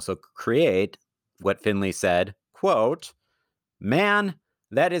Reynoso create, what Finlay said, quote, "Man,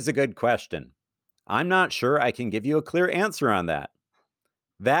 that is a good question. I'm not sure I can give you a clear answer on that.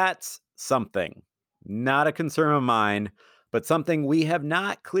 That's something, not a concern of mine, but something we have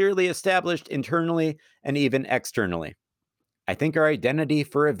not clearly established internally and even externally. I think our identity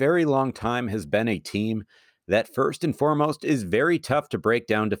for a very long time has been a team that first and foremost is very tough to break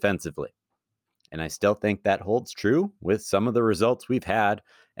down defensively. And I still think that holds true with some of the results we've had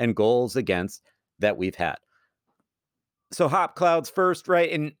and goals against that we've had." So Hopclouds first,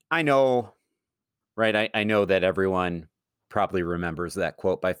 right? And I know, right? I know that everyone probably remembers that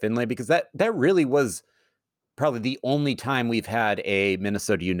quote by Finlay because that really was probably the only time we've had a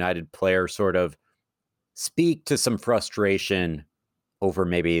Minnesota United player sort of speak to some frustration over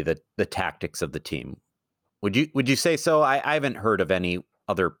maybe the tactics of the team. Would you say so? I haven't heard of any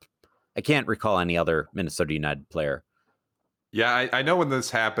other. I can't recall any other Minnesota United player Yeah, I know when this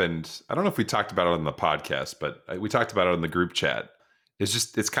happened. I don't know if we talked about it on the podcast, but we talked about it in the group chat.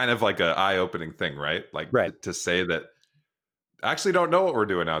 It's kind of like an eye-opening thing, right? Like Right. to say that I actually don't know what we're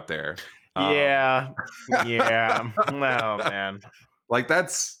doing out there. Yeah. Yeah. Oh, man. Like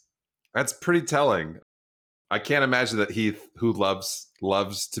that's pretty telling. I can't imagine that Heath, who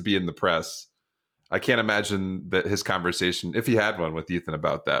loves to be in the press, I can't imagine that his conversation, if he had one with Ethan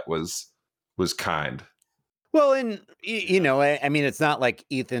about that, was kind. Well, and I mean, it's not like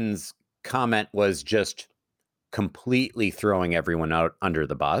Ethan's comment was just completely throwing everyone out under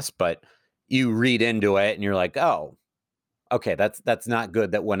the bus, but you read into it and you're like, oh, okay, that's not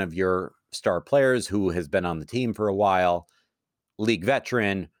good that one of your star players who has been on the team for a while, league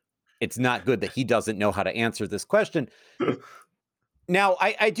veteran, it's not good that he doesn't know how to answer this question. Now,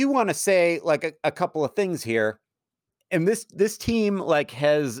 I do want to say like a couple of things here. And this team like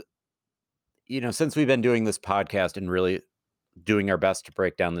has, since we've been doing this podcast and really doing our best to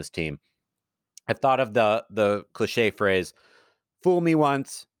break down this team, I've thought of the cliche phrase, fool me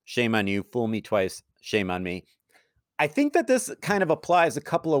once, shame on you, fool me twice, shame on me. I think that this kind of applies a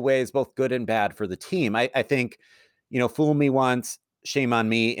couple of ways, both good and bad for the team. I think, fool me once, shame on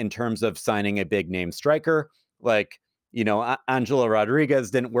me in terms of signing a big name striker. Like, Angelo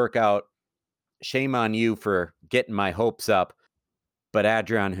Rodriguez didn't work out. Shame on you for getting my hopes up. But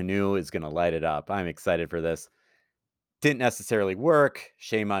Adrian Hunou is going to light it up. I'm excited for this. Didn't necessarily work.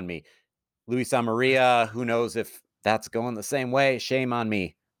 Shame on me. Luis Amarilla, who knows if that's going the same way? Shame on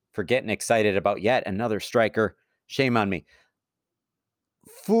me for getting excited about yet another striker. Shame on me.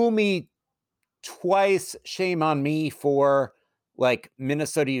 Fool me twice. Shame on me for like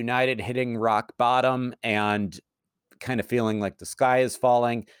Minnesota United hitting rock bottom and kind of feeling like the sky is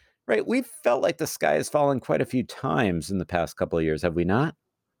falling. Right? We've felt like the sky is falling quite a few times in the past couple of years, have we not?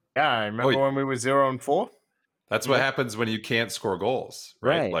 Yeah, I remember when we were 0-4. That's what happens when you can't score goals,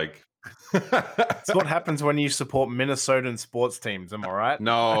 right? Like that's what happens when you support Minnesotan sports teams. Am I right?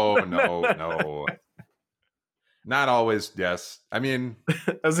 No. Not always. Yes. I mean,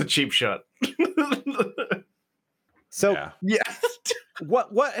 that was a cheap shot. So yeah.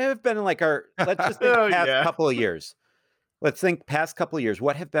 What have been like let's just think past couple of years. Let's think past couple of years.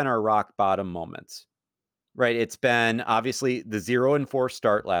 What have been our rock bottom moments? Right. It's been obviously the 0-4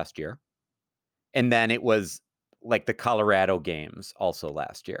 start last year. And then it was like the Colorado games also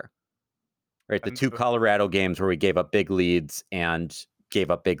last year. Right. The two Colorado games where we gave up big leads and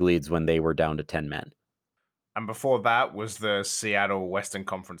gave up big leads when they were down to 10 men. And before that was the Seattle Western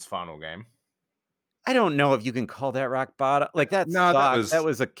Conference final game. I don't know if you can call that rock bottom. Like that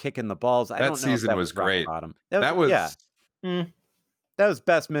was a kick in the balls. I don't know season if that was great. Rock bottom. That was that was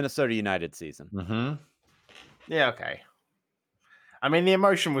best Minnesota United season. Mm-hmm. Yeah, okay. I mean, the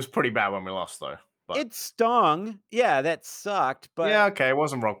emotion was pretty bad when we lost, though. But... It stung. Yeah, that sucked. But yeah, okay, it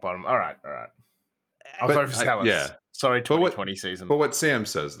wasn't rock bottom. All right. I was over Dallas. Yeah, sorry, 2020 season. But what Sam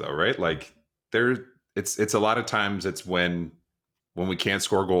says, though, right? Like it's a lot of times it's when we can't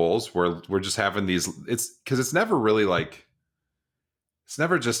score goals, we're just having these. It's because it's never really like it's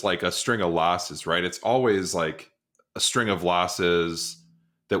never just like a string of losses, right? It's always like a string of losses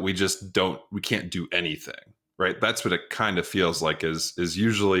that we can't do anything, right? That's what it kind of feels like is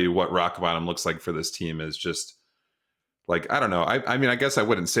usually what rock bottom looks like for this team is just like, I don't know. I mean, I guess I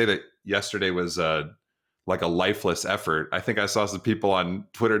wouldn't say that yesterday was like a lifeless effort. I think I saw some people on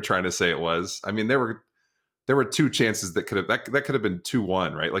Twitter trying to say it was. I mean, there were two chances that could have been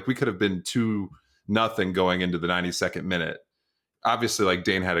 2-1, right? Like we could have been 2-0 going into the 92nd minute. Obviously, like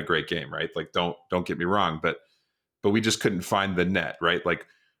Dane had a great game, right? Like don't get me wrong, but we just couldn't find the net, right? Like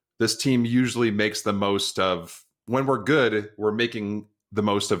this team usually makes the most of when we're good, we're making the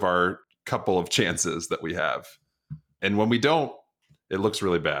most of our couple of chances that we have. And when we don't, it looks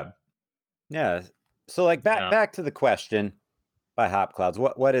really bad. Yeah. So like back to the question by Hop Clouds,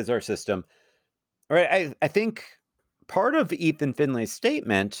 what is our system? All right. I think part of Ethan Finlay's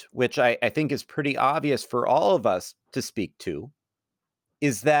statement, which I think is pretty obvious for all of us to speak to,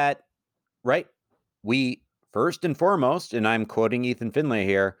 is that, right, we first and foremost, and I'm quoting Ethan Finlay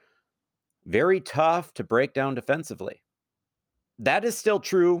here, very tough to break down defensively. That is still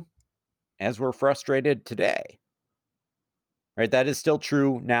true as we're frustrated today. Right? That is still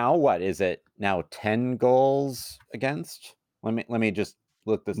true now. What is it now? 10 goals against? Let me just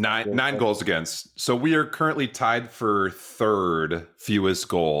look this. Nine goals against. So we are currently tied for third fewest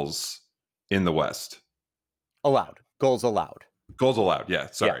goals in the West. Goals allowed. Yeah.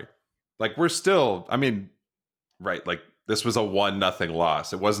 Sorry. Yeah. Like we're still, I mean, right. Like this was a 1-0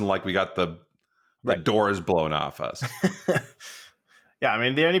 loss. It wasn't like we got the doors blown off us. Yeah, I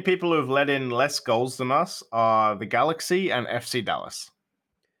mean, the only people who have let in less goals than us are the Galaxy and FC Dallas.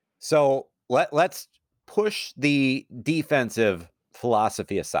 So let's push the defensive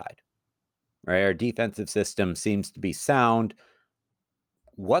philosophy aside, right? Our defensive system seems to be sound.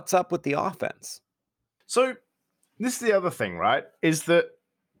 What's up with the offense? So this is the other thing, right? Is that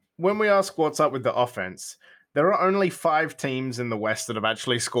when we ask what's up with the offense, there are only 5 teams in the West that have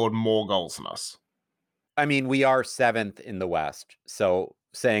actually scored more goals than us. I mean, we are 7th in the West. So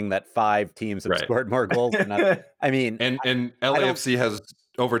saying that 5 teams have Right. scored more goals than us, I mean, And LAFC has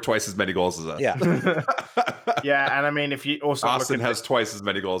over twice as many goals as us. Yeah. Yeah, and I mean, if you also Austin look at has twice as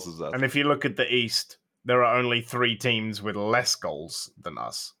many goals as us. and if you look at the East, there are only 3 teams with less goals than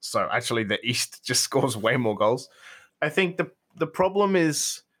us. So actually, the East just scores way more goals. I think the problem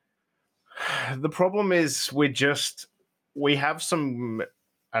is we have some,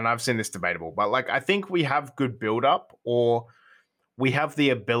 and I've seen this debatable, but like I think we have good build up, or we have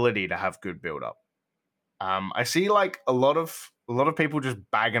the ability to have good build up. I see like a lot of people just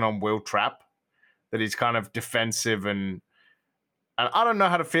bagging on Will Trapp that he's kind of defensive, and I don't know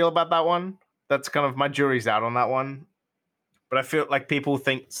how to feel about that one. That's kind of, my jury's out on that one. But I feel like people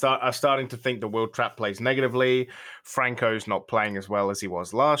are starting to think the Will Trapp plays negatively. Franco's not playing as well as he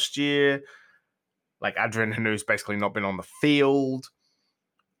was last year. Like Adrian Hanu's basically not been on the field.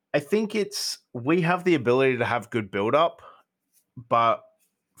 I think we have the ability to have good build up, but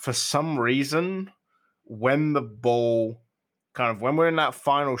for some reason, when the ball when we're in that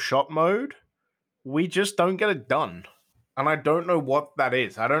final shot mode, we just don't get it done. And I don't know what that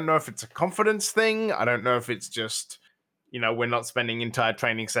is. I don't know if it's a confidence thing. I don't know if it's just, we're not spending entire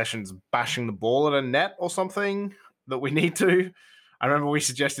training sessions bashing the ball at a net or something that we need to. I remember we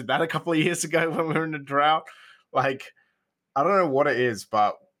suggested that a couple of years ago when we were in a drought. Like, I don't know what it is,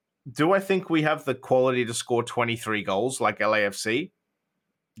 but do I think we have the quality to score 23 goals like LAFC?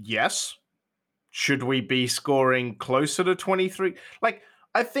 Yes. Should we be scoring closer to 23? Like,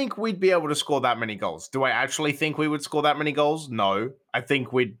 I think we'd be able to score that many goals. Do I actually think we would score that many goals? No. I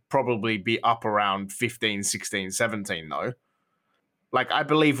think we'd probably be up around 15, 16, 17, though. Like, I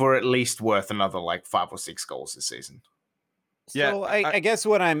believe we're at least worth another, 5 or 6 goals this season. So I guess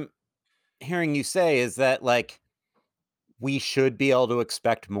what I'm hearing you say is that, like, we should be able to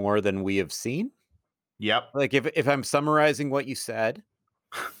expect more than we have seen. Yep. Like, if I'm summarizing what you said,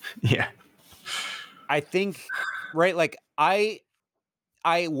 Yeah. I think, right, like, I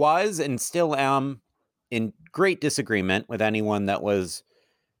was and still am in great disagreement with anyone that was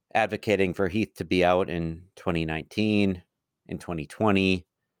advocating for Heath to be out in 2019, in 2020.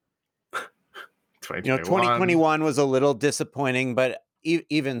 2021 was a little disappointing, but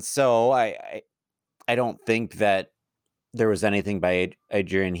even so, I don't think that there was anything by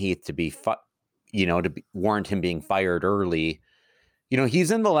Adrian Heath to be, warrant him being fired early.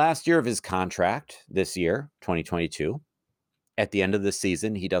 He's in the last year of his contract this year, 2022. At the end of the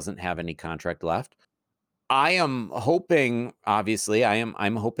season, he doesn't have any contract left. I am hoping, obviously,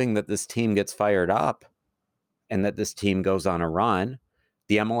 I'm hoping that this team gets fired up and that this team goes on a run.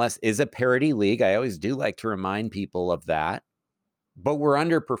 The MLS is a parity league. I always do like to remind people of that, but we're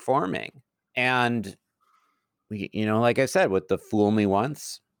underperforming. And, like I said, with the fool me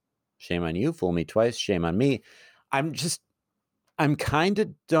once, shame on you, fool me twice, shame on me. I'm kind of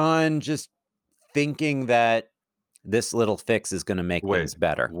done just thinking that this little fix is going to make things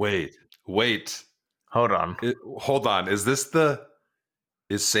better. Wait. Hold on. Hold on. Is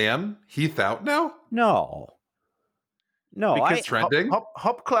Sam Heath out now? No. Because trending.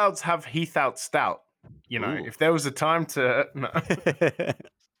 Hop Clouds have Heath out stout. Ooh. If there was a time to... No.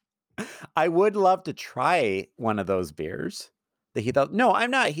 I would love to try one of those beers. The Heath out. No,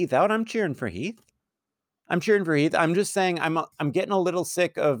 I'm not Heath out. I'm cheering for Heath. I'm just saying I'm getting a little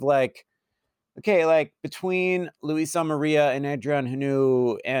sick of between Luis Amaria and Adrian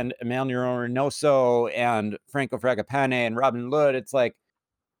Hanu and Emmanuel Reynoso and Franco Fragapane and Robin Lod, it's like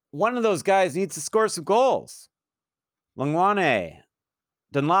one of those guys needs to score some goals. Lengwane,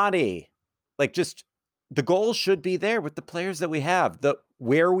 Dunladi, just the goals should be there with the players that we have,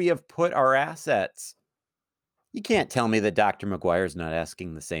 where we have put our assets. You can't tell me that Dr. McGuire's not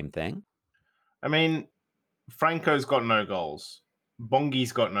asking the same thing. I mean, Franco's got no goals.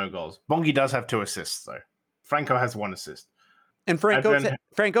 Bongi's got no goals. Bongi does have 2 assists, though. Franco has 1 assist. And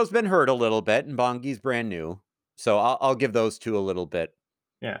Franco's been hurt a little bit, and Bongi's brand new. So I'll give those 2 a little bit.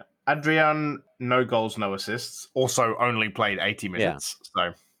 Yeah. Adrian, no goals, no assists. Also only played 80 minutes.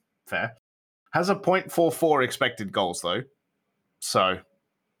 Yeah. So, fair. Has a 0.44 expected goals, though. So,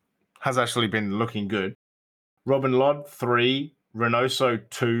 has actually been looking good. Robin Lod, 3. Reynoso,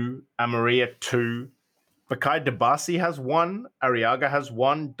 2. Amaria, 2. Bakaye Debasi has 1, Arriaga has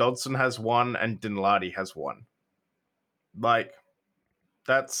 1, Dodson has 1, and Dinladi has 1. Like,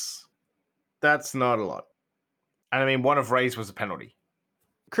 that's not a lot. And I mean, one of Ray's was a penalty.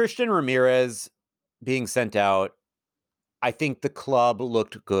 Christian Ramirez being sent out, I think the club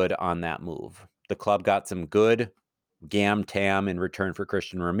looked good on that move. The club got some good gam tam in return for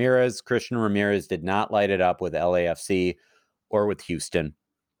Christian Ramirez. Christian Ramirez did not light it up with LAFC or with Houston.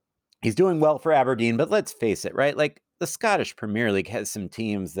 He's doing well for Aberdeen, but let's face it, right? Like, the Scottish Premier League has some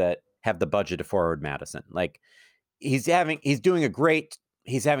teams that have the budget to forward Madison. Like, he's having a great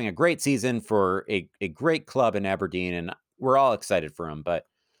season for a great club in Aberdeen, and we're all excited for him. But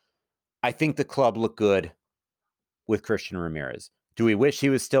I think the club looked good with Christian Ramirez. Do we wish he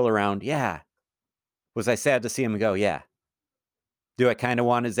was still around? Yeah. Was I sad to see him go? Yeah. Do I kind of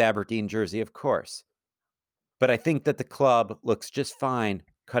want his Aberdeen jersey? Of course. But I think that the club looks just fine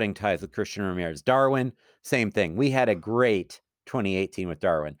cutting ties with Christian Ramirez. Darwin, same thing. We had a great 2018 with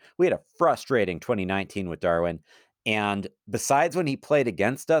Darwin. We had a frustrating 2019 with Darwin. And besides when he played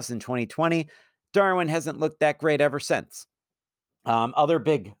against us in 2020, Darwin hasn't looked that great ever since. Other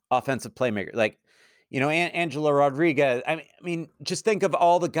big offensive playmaker, like, Angelo Rodriguez. I mean, just think of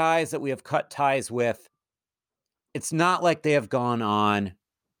all the guys that we have cut ties with. It's not like they have gone on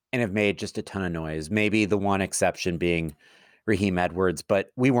and have made just a ton of noise. Maybe the one exception being Raheem Edwards,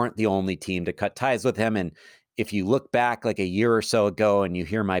 but we weren't the only team to cut ties with him. And if you look back like a year or so ago and you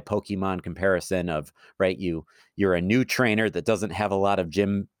hear my Pokemon comparison of, right, you're a new trainer that doesn't have a lot of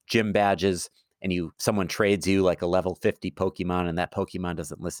gym badges, and someone trades you like a level 50 Pokemon, and that Pokemon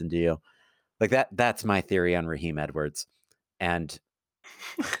doesn't listen to you. Like that's my theory on Raheem Edwards. And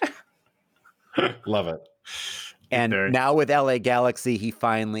love it. And now with LA Galaxy, he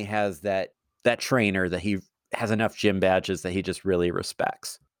finally has that trainer that he has enough gym badges that he just really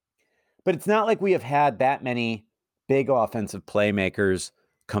respects. But it's not like we have had that many big offensive playmakers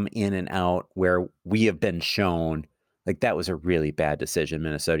come in and out where we have been shown like that was a really bad decision,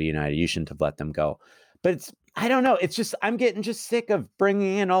 Minnesota United. You shouldn't have let them go. But I don't know. It's just, I'm getting just sick of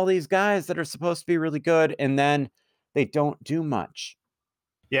bringing in all these guys that are supposed to be really good, and then they don't do much.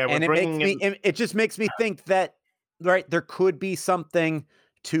 Yeah, and it just makes me think that, right, there could be something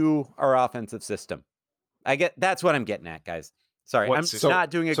to our offensive system. That's what I'm getting at, guys. Sorry, I'm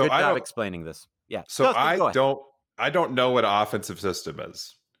not doing a good job explaining this. Yeah. So Justin, I don't know what offensive system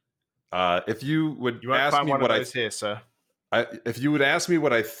is. If you would ask me what if you would ask me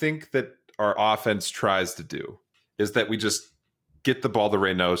what I think that our offense tries to do, is that we just get the ball to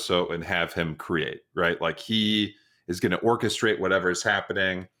Reynoso and have him create, right? Like, he is going to orchestrate whatever is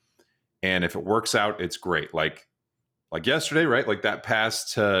happening, and if it works out, it's great. Like yesterday, right? Like that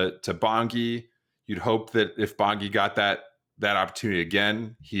pass to Bongi, you'd hope that if Bongi got that opportunity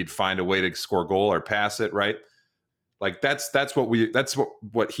again, he'd find a way to score a goal or pass it, right? Like that's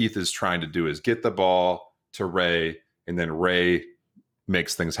what Heath is trying to do, is get the ball to Ray, and then Ray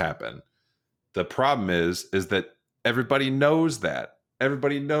makes things happen. The problem is that everybody knows that.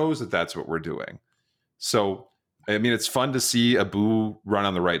 Everybody knows that that's what we're doing. So, I mean, it's fun to see Abu run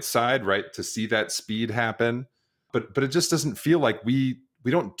on the right side, right? To see that speed happen. But it just doesn't feel like we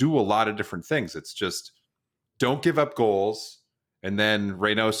don't do a lot of different things. It's just, don't give up goals, and then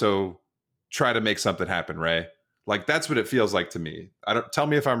Reynoso try to make something happen, Ray. Like, that's what it feels like to me. Tell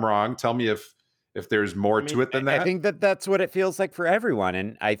me if I'm wrong. Tell me if there's more to it than that. I think that's what it feels like for everyone,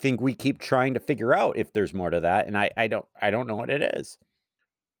 and I think we keep trying to figure out if there's more to that, and I don't know what it is.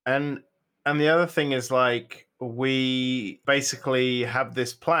 And the other thing is, like, we basically have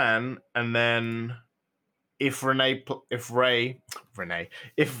this plan, and then if Ray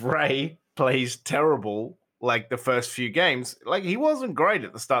plays terrible, like the first few games, like, he wasn't great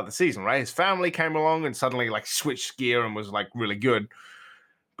at the start of the season, right? His family came along and suddenly like switched gear and was like really good.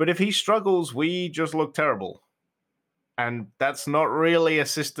 But if he struggles, we just look terrible. And that's not really a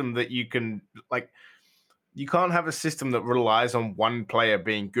system that you can, like, you can't have a system that relies on one player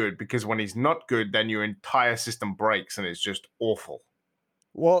being good, because when he's not good, then your entire system breaks and it's just awful.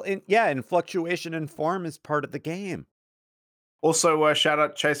 Well, and fluctuation in form is part of the game. Also, shout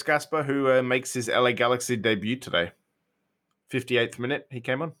out Chase Gasper, who makes his LA Galaxy debut today. 58th minute, he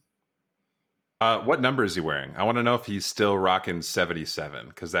came on. What number is he wearing? I want to know if he's still rocking 77,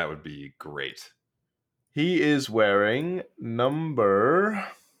 because that would be great. He is wearing number...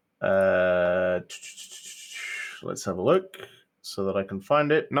 let's have a look so that I can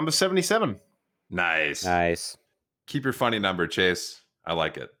find it. Number 77. Nice. Keep your funny number, Chase. I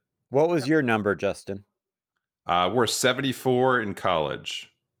like it. What was your number, Justin? We're 74 in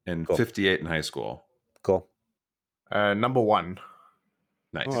college and 58 in high school. Cool. Number 1.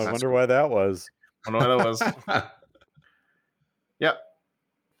 Nice. Oh, I wonder why that was. I don't know what that was. Yep.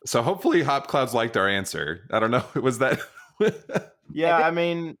 So hopefully Hop Clouds liked our answer. I don't know. Was that? Yeah, I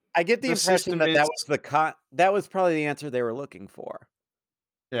mean, I get the the impression system that is- that was that was probably the answer they were looking for.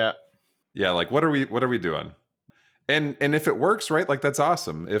 yeah. Yeah, like what are we doing? And if it works, right? Like that's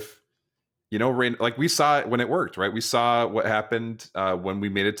awesome. If like we saw it when it worked, right? We saw what happened when we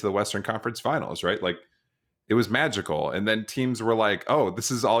made it to the Western Conference Finals, right? Like it was magical. And then teams were like, "Oh,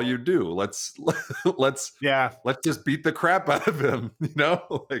 this is all you do. Let's just beat the crap out of him."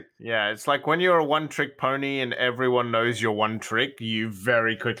 Like Yeah, it's like when you're a one-trick pony and everyone knows you're one trick, you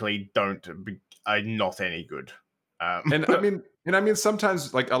very quickly are not any good. and I mean,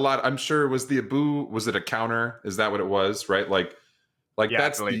 sometimes like a lot. I'm sure was the Abu. Was it a counter? Is that what it was? Right? Like Yeah,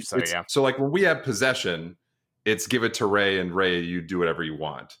 that's I believe so. Yeah. So like when we have possession, it's give it to Ray, and Ray, you do whatever you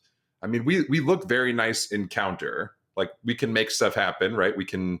want. I mean, we look very nice in counter. Like we can make stuff happen, right? We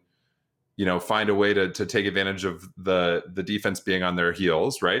can, find a way to take advantage of the defense being on their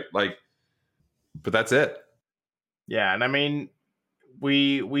heels, right? Like, but that's it. Yeah, and I mean,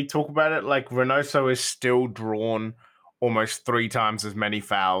 we talk about it like Reynoso is still drawn almost 3 times as many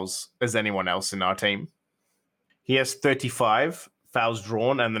fouls as anyone else in our team. He has 35 fouls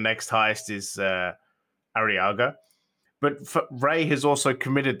drawn, and the next highest is Arriaga. But Ray has also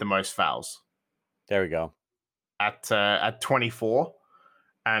committed the most fouls. There we go. At 24,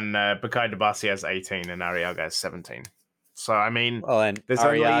 and Bakai Debasi has 18, and Arriaga has 17. So I mean, Well, and there's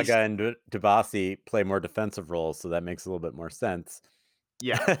Arriaga and Debasi play more defensive roles, so that makes a little bit more sense.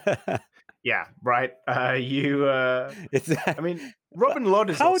 yeah, yeah, right. It's. I mean, Robin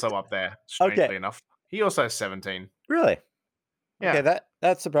Lod is also up there. Strangely enough, he also has 17. Really? Yeah. Okay,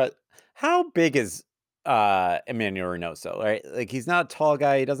 that's surprising. How big is Emmanuel Reynoso? Right, like he's not a tall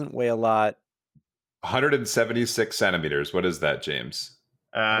guy. He doesn't weigh a lot. 176 centimeters. What is that, James?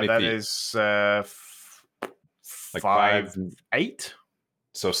 That feet? is Like 5'8".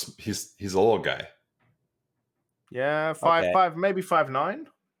 So he's a little guy. Yeah, 5'5", maybe 5'9".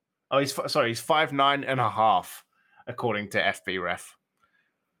 Oh, he's 5'9" and a half, according to FB Ref.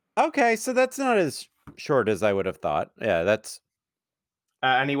 Okay, so that's not as short as I would have thought. Yeah, that's.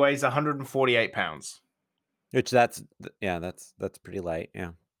 And he weighs 148 pounds. Which that's pretty light.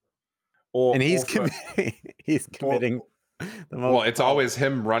 Yeah. And he's committing. The most Well, it's always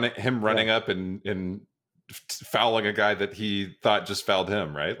him running up and fouling a guy that he thought just fouled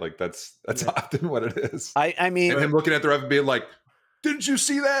him, right? Like that's often what it is. I mean, and him looking at the ref and being like, "Didn't you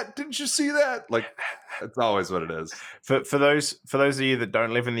see that? Didn't you see that?" Like that's always what it is. For those of you that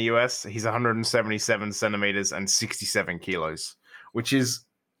don't live in the US, he's 177 centimeters and 67 kilos, which is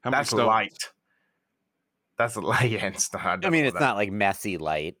that's light. That's a light. I mean, it's not like messy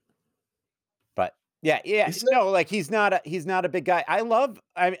light, but yeah. No, like he's not a big guy. I love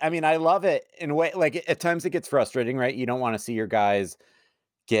it in a way. Like at times it gets frustrating, right? You don't want to see your guys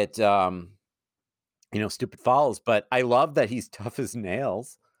get stupid fouls, but I love that he's tough as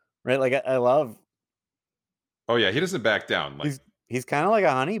nails, right? Like I love. Oh yeah, he doesn't back down. Like he's kind of like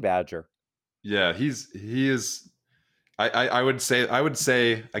a honey badger. Yeah, he is. I would say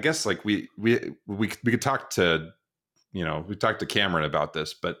I guess like we could talk to we talked to Cameron about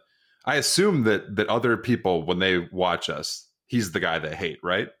this, but I assume that other people when they watch us, he's the guy they hate,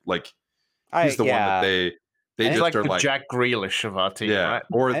 right? Like he's the one that they just like are the like Jack Grealish of our team, right?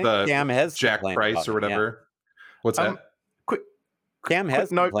 Or the Cam has Jack Price or whatever. Yeah. What's that? Cam has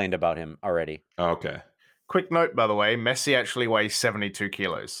complained about him already. Oh, okay. Quick note, by the way, Messi actually weighs 72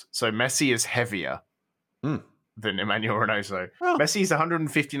 kilos. So Messi is heavier than Emmanuel Reynoso. Oh. Messi is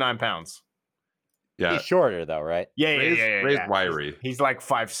 159 pounds. Yeah. He's shorter, though, right? Yeah. Ray's wiry. He's like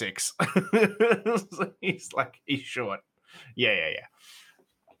 5'6". He's short. Yeah.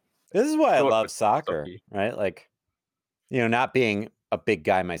 This is why I love soccer, right? Like, not being a big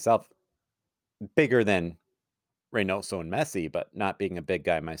guy myself, bigger than Reynoso and Messi, but not being a big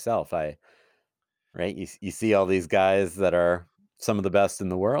guy myself, right? You see all these guys that are some of the best in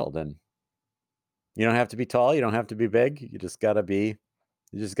the world, and you don't have to be tall, you don't have to be big, you just gotta be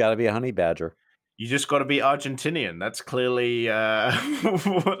a honey badger. You just got to be Argentinian. That's clearly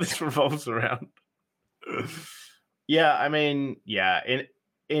what this revolves around. Yeah, I mean,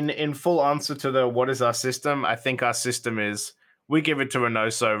 in full answer to the what is our system, I think our system is we give it to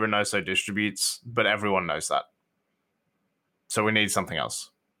Reynoso distributes, but everyone knows that. So we need something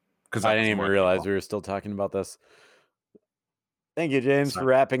else. Because I didn't even realize we were still talking about this. Thank you, James, for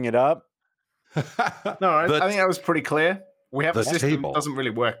wrapping it up. No, I think that was pretty clear. We have a system that doesn't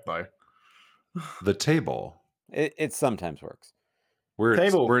really work, though. The table. It sometimes works. We're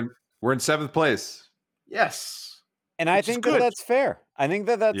in 7th place. Yes. And I think that's fair. I think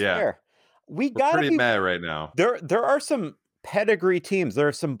that's fair. we We're gotta pretty be mad right now. there are some pedigree teams. There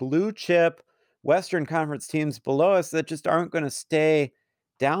are some blue chip Western Conference teams below us that just aren't gonna stay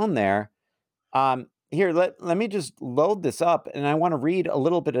down there. Here, let me just load this up, and I wanna read a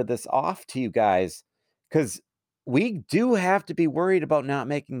little bit of this off to you guys, because we do have to be worried about not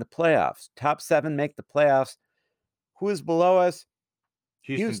making the playoffs. Top 7 make the playoffs. Who is below us?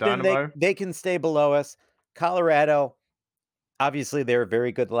 Houston Houston, they Dynamo. they can stay below us. Colorado, obviously, they were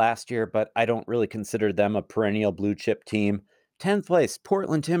very good last year, but I don't really consider them a perennial blue chip team. 10th place,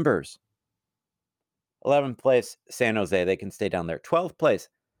 Portland Timbers. 11th place, San Jose. They can stay down there. 12th place,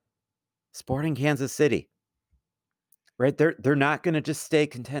 Sporting Kansas City. Right? They're not going to just stay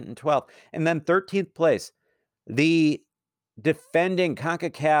content in 12th. And then 13th place, the defending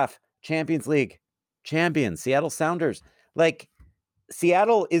CONCACAF Champions League champions, Seattle Sounders. Like,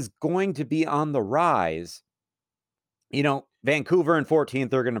 Seattle is going to be on the rise. Vancouver and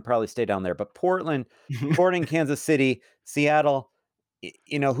 14th are going to probably stay down there, but Portland, Sporting Kansas City, Seattle,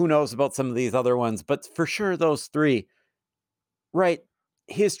 who knows about some of these other ones, but for sure those three, right?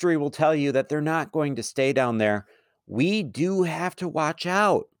 History will tell you that they're not going to stay down there. We do have to watch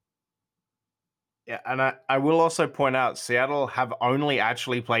out. Yeah, and I will also point out Seattle have only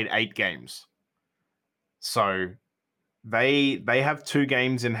actually played 8 games. So they have 2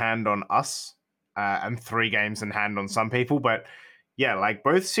 games in hand on us, and 3 games in hand on some people. But yeah, like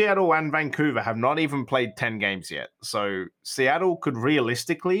both Seattle and Vancouver have not even played 10 games yet. So Seattle could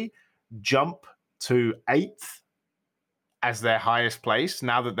realistically jump to 8th as their highest place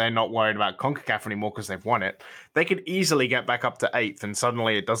now that they're not worried about CONCACAF anymore because they've won it. They could easily get back up to 8th, and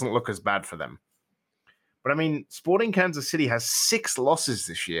suddenly it doesn't look as bad for them. But I mean, Sporting Kansas City has 6 losses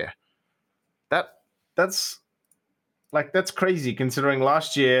this year. That's crazy considering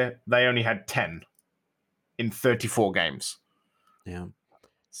last year they only had 10 in 34 games. Yeah.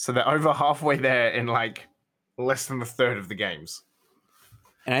 So they're over halfway there in like less than a third of the games.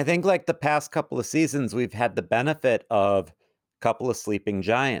 And I think like the past couple of seasons, we've had the benefit of a couple of sleeping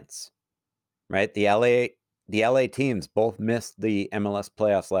giants, right? The LA teams both missed the MLS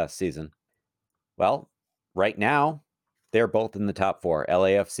playoffs last season. Well, right now, they're both in the top 4.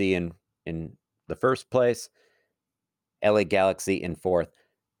 LAFC in the first place, LA Galaxy in 4th.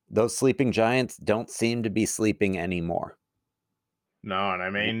 Those sleeping giants don't seem to be sleeping anymore. No, and I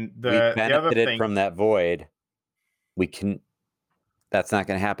mean We've the other benefited thing from that void. That's not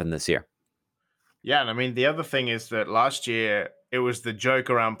going to happen this year. Yeah, and I mean the other thing is that last year it was the joke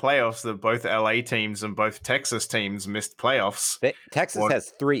around playoffs that both LA teams and both Texas teams missed playoffs. Texas Or-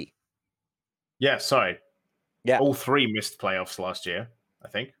 has 3. Yeah, sorry. Yeah. All 3 missed playoffs last year, I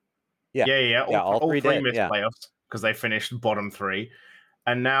think. Yeah. Yeah. all All three three did, missed yeah. playoffs because they finished bottom 3.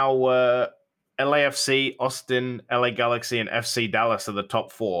 And now LAFC, Austin, LA Galaxy, and FC Dallas are the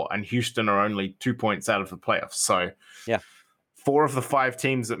top 4, and Houston are only 2 points out of the playoffs. So Yeah. 4 of the 5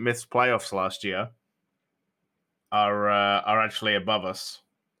 teams that missed playoffs last year are actually above us.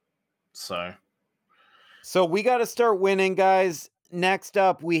 So we got to start winning, guys. Next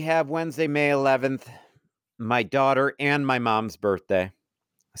up, we have Wednesday, May 11th, my daughter and my mom's birthday.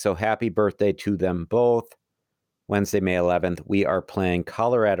 So happy birthday to them both. Wednesday, May 11th, we are playing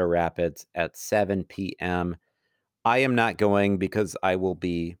Colorado Rapids at 7 p.m. I am not going because I will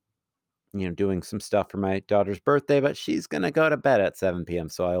be, doing some stuff for my daughter's birthday, but she's going to go to bed at 7 p.m.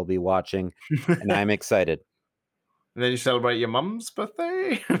 So I will be watching, and I'm excited. And then you celebrate your mum's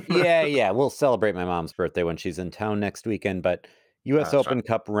birthday? Yeah. We'll celebrate my mom's birthday when she's in town next weekend. But U.S. That's Open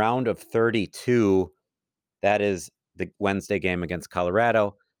Cup round of 32, that is the Wednesday game against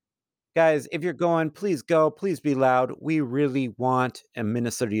Colorado. Guys, if you're going, please go. Please be loud. We really want a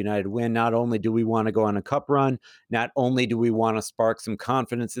Minnesota United win. Not only do we want to go on a cup run, not only do we want to spark some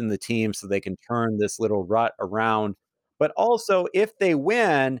confidence in the team so they can turn this little rut around, but also if they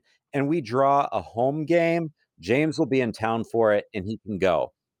win and we draw a home game, James will be in town for it and he can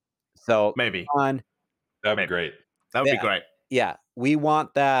go. So Maybe. come on. That'd be Maybe. great. That would be Yeah. great. Yeah, we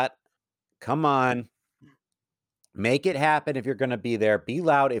want that. Come on. Make it happen if you're going to be there. Be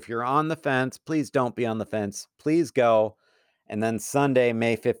loud. If you're on the fence, please don't be on the fence. Please go. And then Sunday,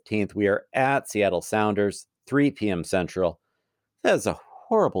 May 15th, we are at Seattle Sounders, 3 p.m. Central. That is a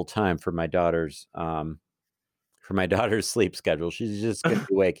horrible time for my daughter's sleep schedule. She's just going to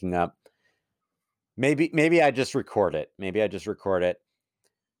be waking up. Maybe I just record it.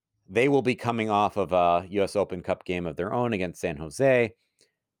 They will be coming off of a U.S. Open Cup game of their own against San Jose.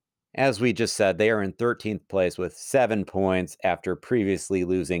 As we just said, they are in 13th place with 7 points after previously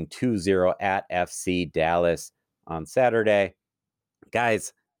losing 2-0 at FC Dallas on Saturday.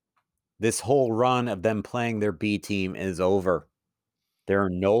 Guys, this whole run of them playing their B team is over. They're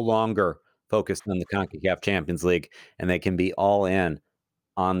no longer focused on the CONCACAF Champions League, and they can be all in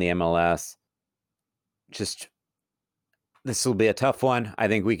on the MLS. Just, this will be a tough one. I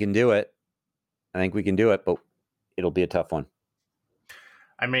think we can do it. But it'll be a tough one.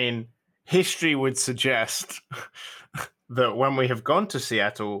 I mean, history would suggest that when we have gone to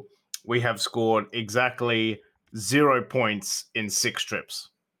Seattle, we have scored exactly 0 points in 6 trips.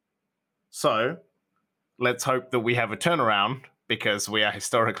 So let's hope that we have a turnaround, because we are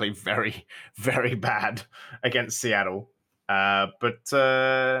historically very, very bad against Seattle. But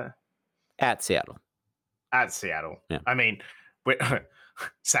At Seattle. Yeah. I mean,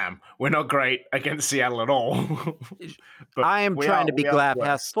 Sam, we're not great against Seattle at all. But I am trying to be glass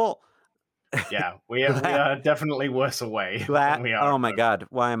half full. Yeah, we are definitely worse away than we are. Oh my God,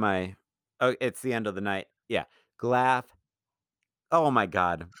 why am I? Oh, it's the end of the night. Yeah, glass. Oh my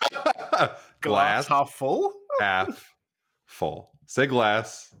God. Glass half full? Half full. Say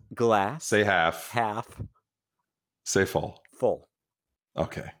glass. Glass. Say half. Half. Say full. Full.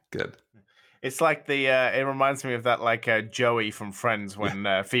 Okay, good. It's like it reminds me of that, like Joey from Friends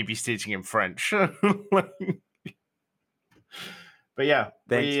when Phoebe's teaching him French. But yeah.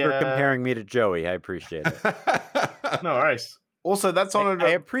 Thanks for comparing me to Joey. I appreciate it. No worries. Also, that's on I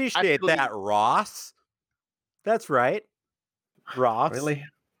appreciate that, Ross. That's right. Ross. Really?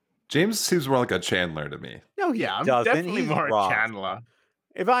 James seems more like a Chandler to me. No, he I'm doesn't. definitely He's more Ross. a Chandler.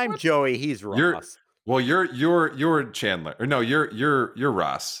 If I'm Joey, he's Ross. You're Chandler. Or no, you're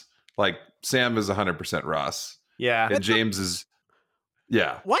Ross. Like Sam is 100% Ross. Yeah. And James is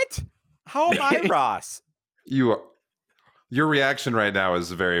What? How am I Ross? You are. Your reaction right now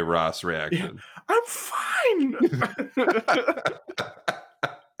is a very Ross reaction. Yeah, I'm fine.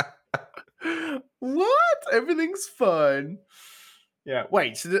 What? Everything's fine. Yeah.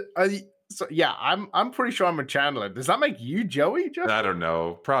 Wait. I'm pretty sure I'm a Chandler. Does that make you Joey? Justin? I don't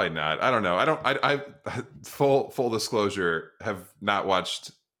know. Probably not. I don't know. I full disclosure, have not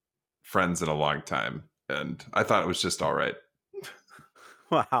watched Friends in a long time, and I thought it was just all right.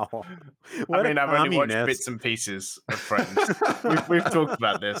 Wow. I've only watched bits and pieces of Friends. we've talked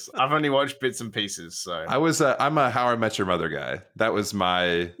about this. I've only watched bits and pieces. So I'm a How I Met Your Mother guy. That was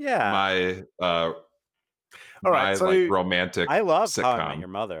my all right, so like romantic. I love sitcom. How I Met Your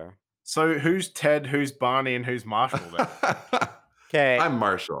Mother. So who's Ted? Who's Barney? And who's Marshall? Okay, I'm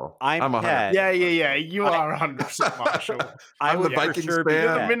Marshall. I'm Ted. Yeah. You are 100% Marshall. I'm the Vikings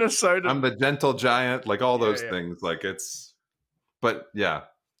fan. Minnesota. I'm the gentle giant. Like all those things. Like it's. But yeah.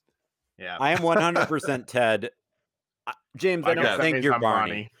 I am 100% Ted. James, I don't think you're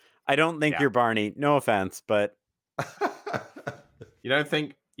Barney. I don't think you're Barney. No offense, but you don't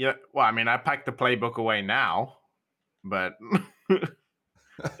think? Well, I mean, I packed the playbook away now, but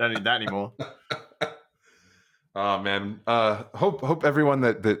don't need that anymore. Oh man. Hope everyone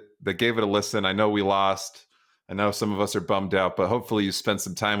that gave it a listen. I know we lost. I know some of us are bummed out, but hopefully you spent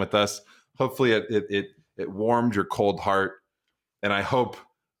some time with us. Hopefully it warmed your cold heart. And I hope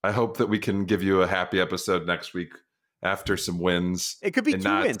that we can give you a happy episode next week after some wins. It could be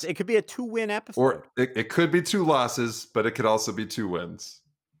 2 wins. It could be a 2-win episode. Or it could be 2 losses, but it could also be 2 wins.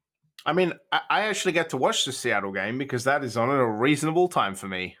 I mean, I actually get to watch the Seattle game because that is on at a reasonable time for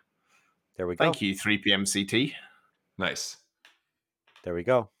me. There we go. Thank you, 3 p.m. CT. Nice. There we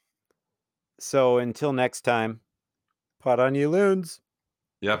go. So until next time, pot on you loons.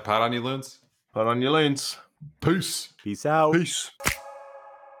 Yeah, pot on you loons. Pot on your loons. Peace. Peace out. Peace.